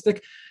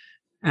fantastic.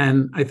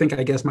 And I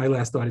guess my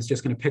last thought is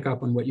just going to pick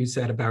up on what you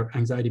said about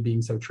anxiety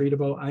being so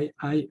treatable.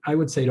 I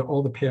would say to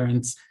all the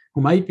parents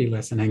who might be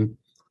listening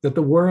that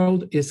the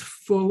world is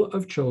full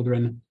of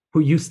children who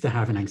used to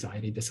have an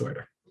anxiety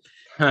disorder.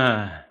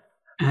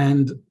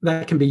 And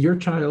that can be your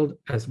child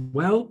as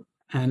well.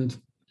 And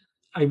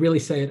I really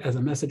say it as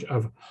a message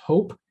of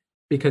hope,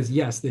 because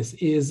yes, this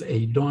is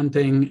a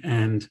daunting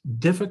and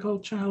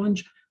difficult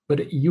challenge,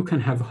 but you can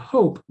have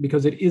hope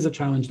because it is a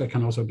challenge that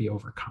can also be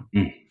overcome.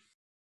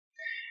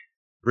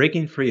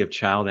 Breaking Free of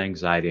Child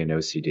Anxiety and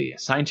OCD, a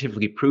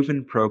scientifically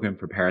proven program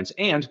for parents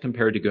and,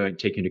 compared to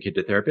taking your kid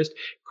to a therapist,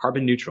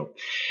 carbon neutral.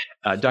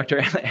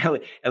 Dr.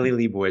 Ellie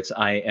Leibowitz,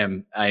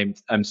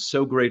 I'm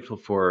so grateful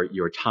for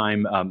your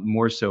time,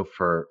 more so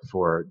for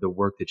the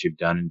work that you've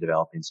done in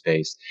developing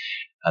SPACE,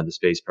 the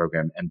SPACE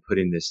program, and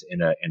putting this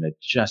in a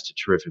just a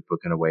terrific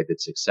book in a way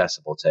that's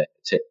accessible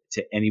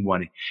to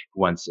anyone who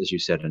wants, as you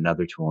said,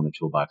 another tool in the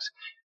toolbox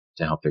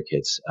to help their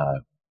kids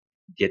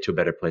get to a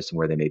better place than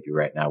where they may be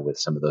right now with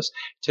some of those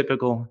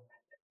typical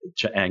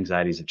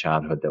anxieties of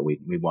childhood that we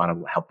want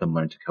to help them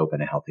learn to cope in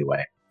a healthy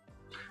way.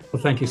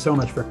 Well, thank you so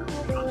much for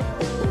coming on.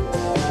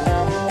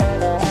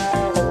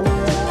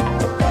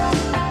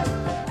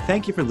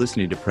 Thank you for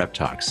listening to Prep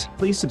Talks.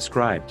 Please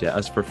subscribe to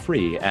us for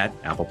free at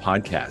Apple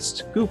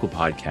Podcasts, Google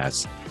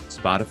Podcasts,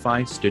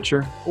 Spotify,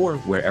 Stitcher, or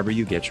wherever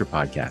you get your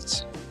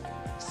podcasts.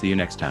 See you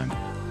next time.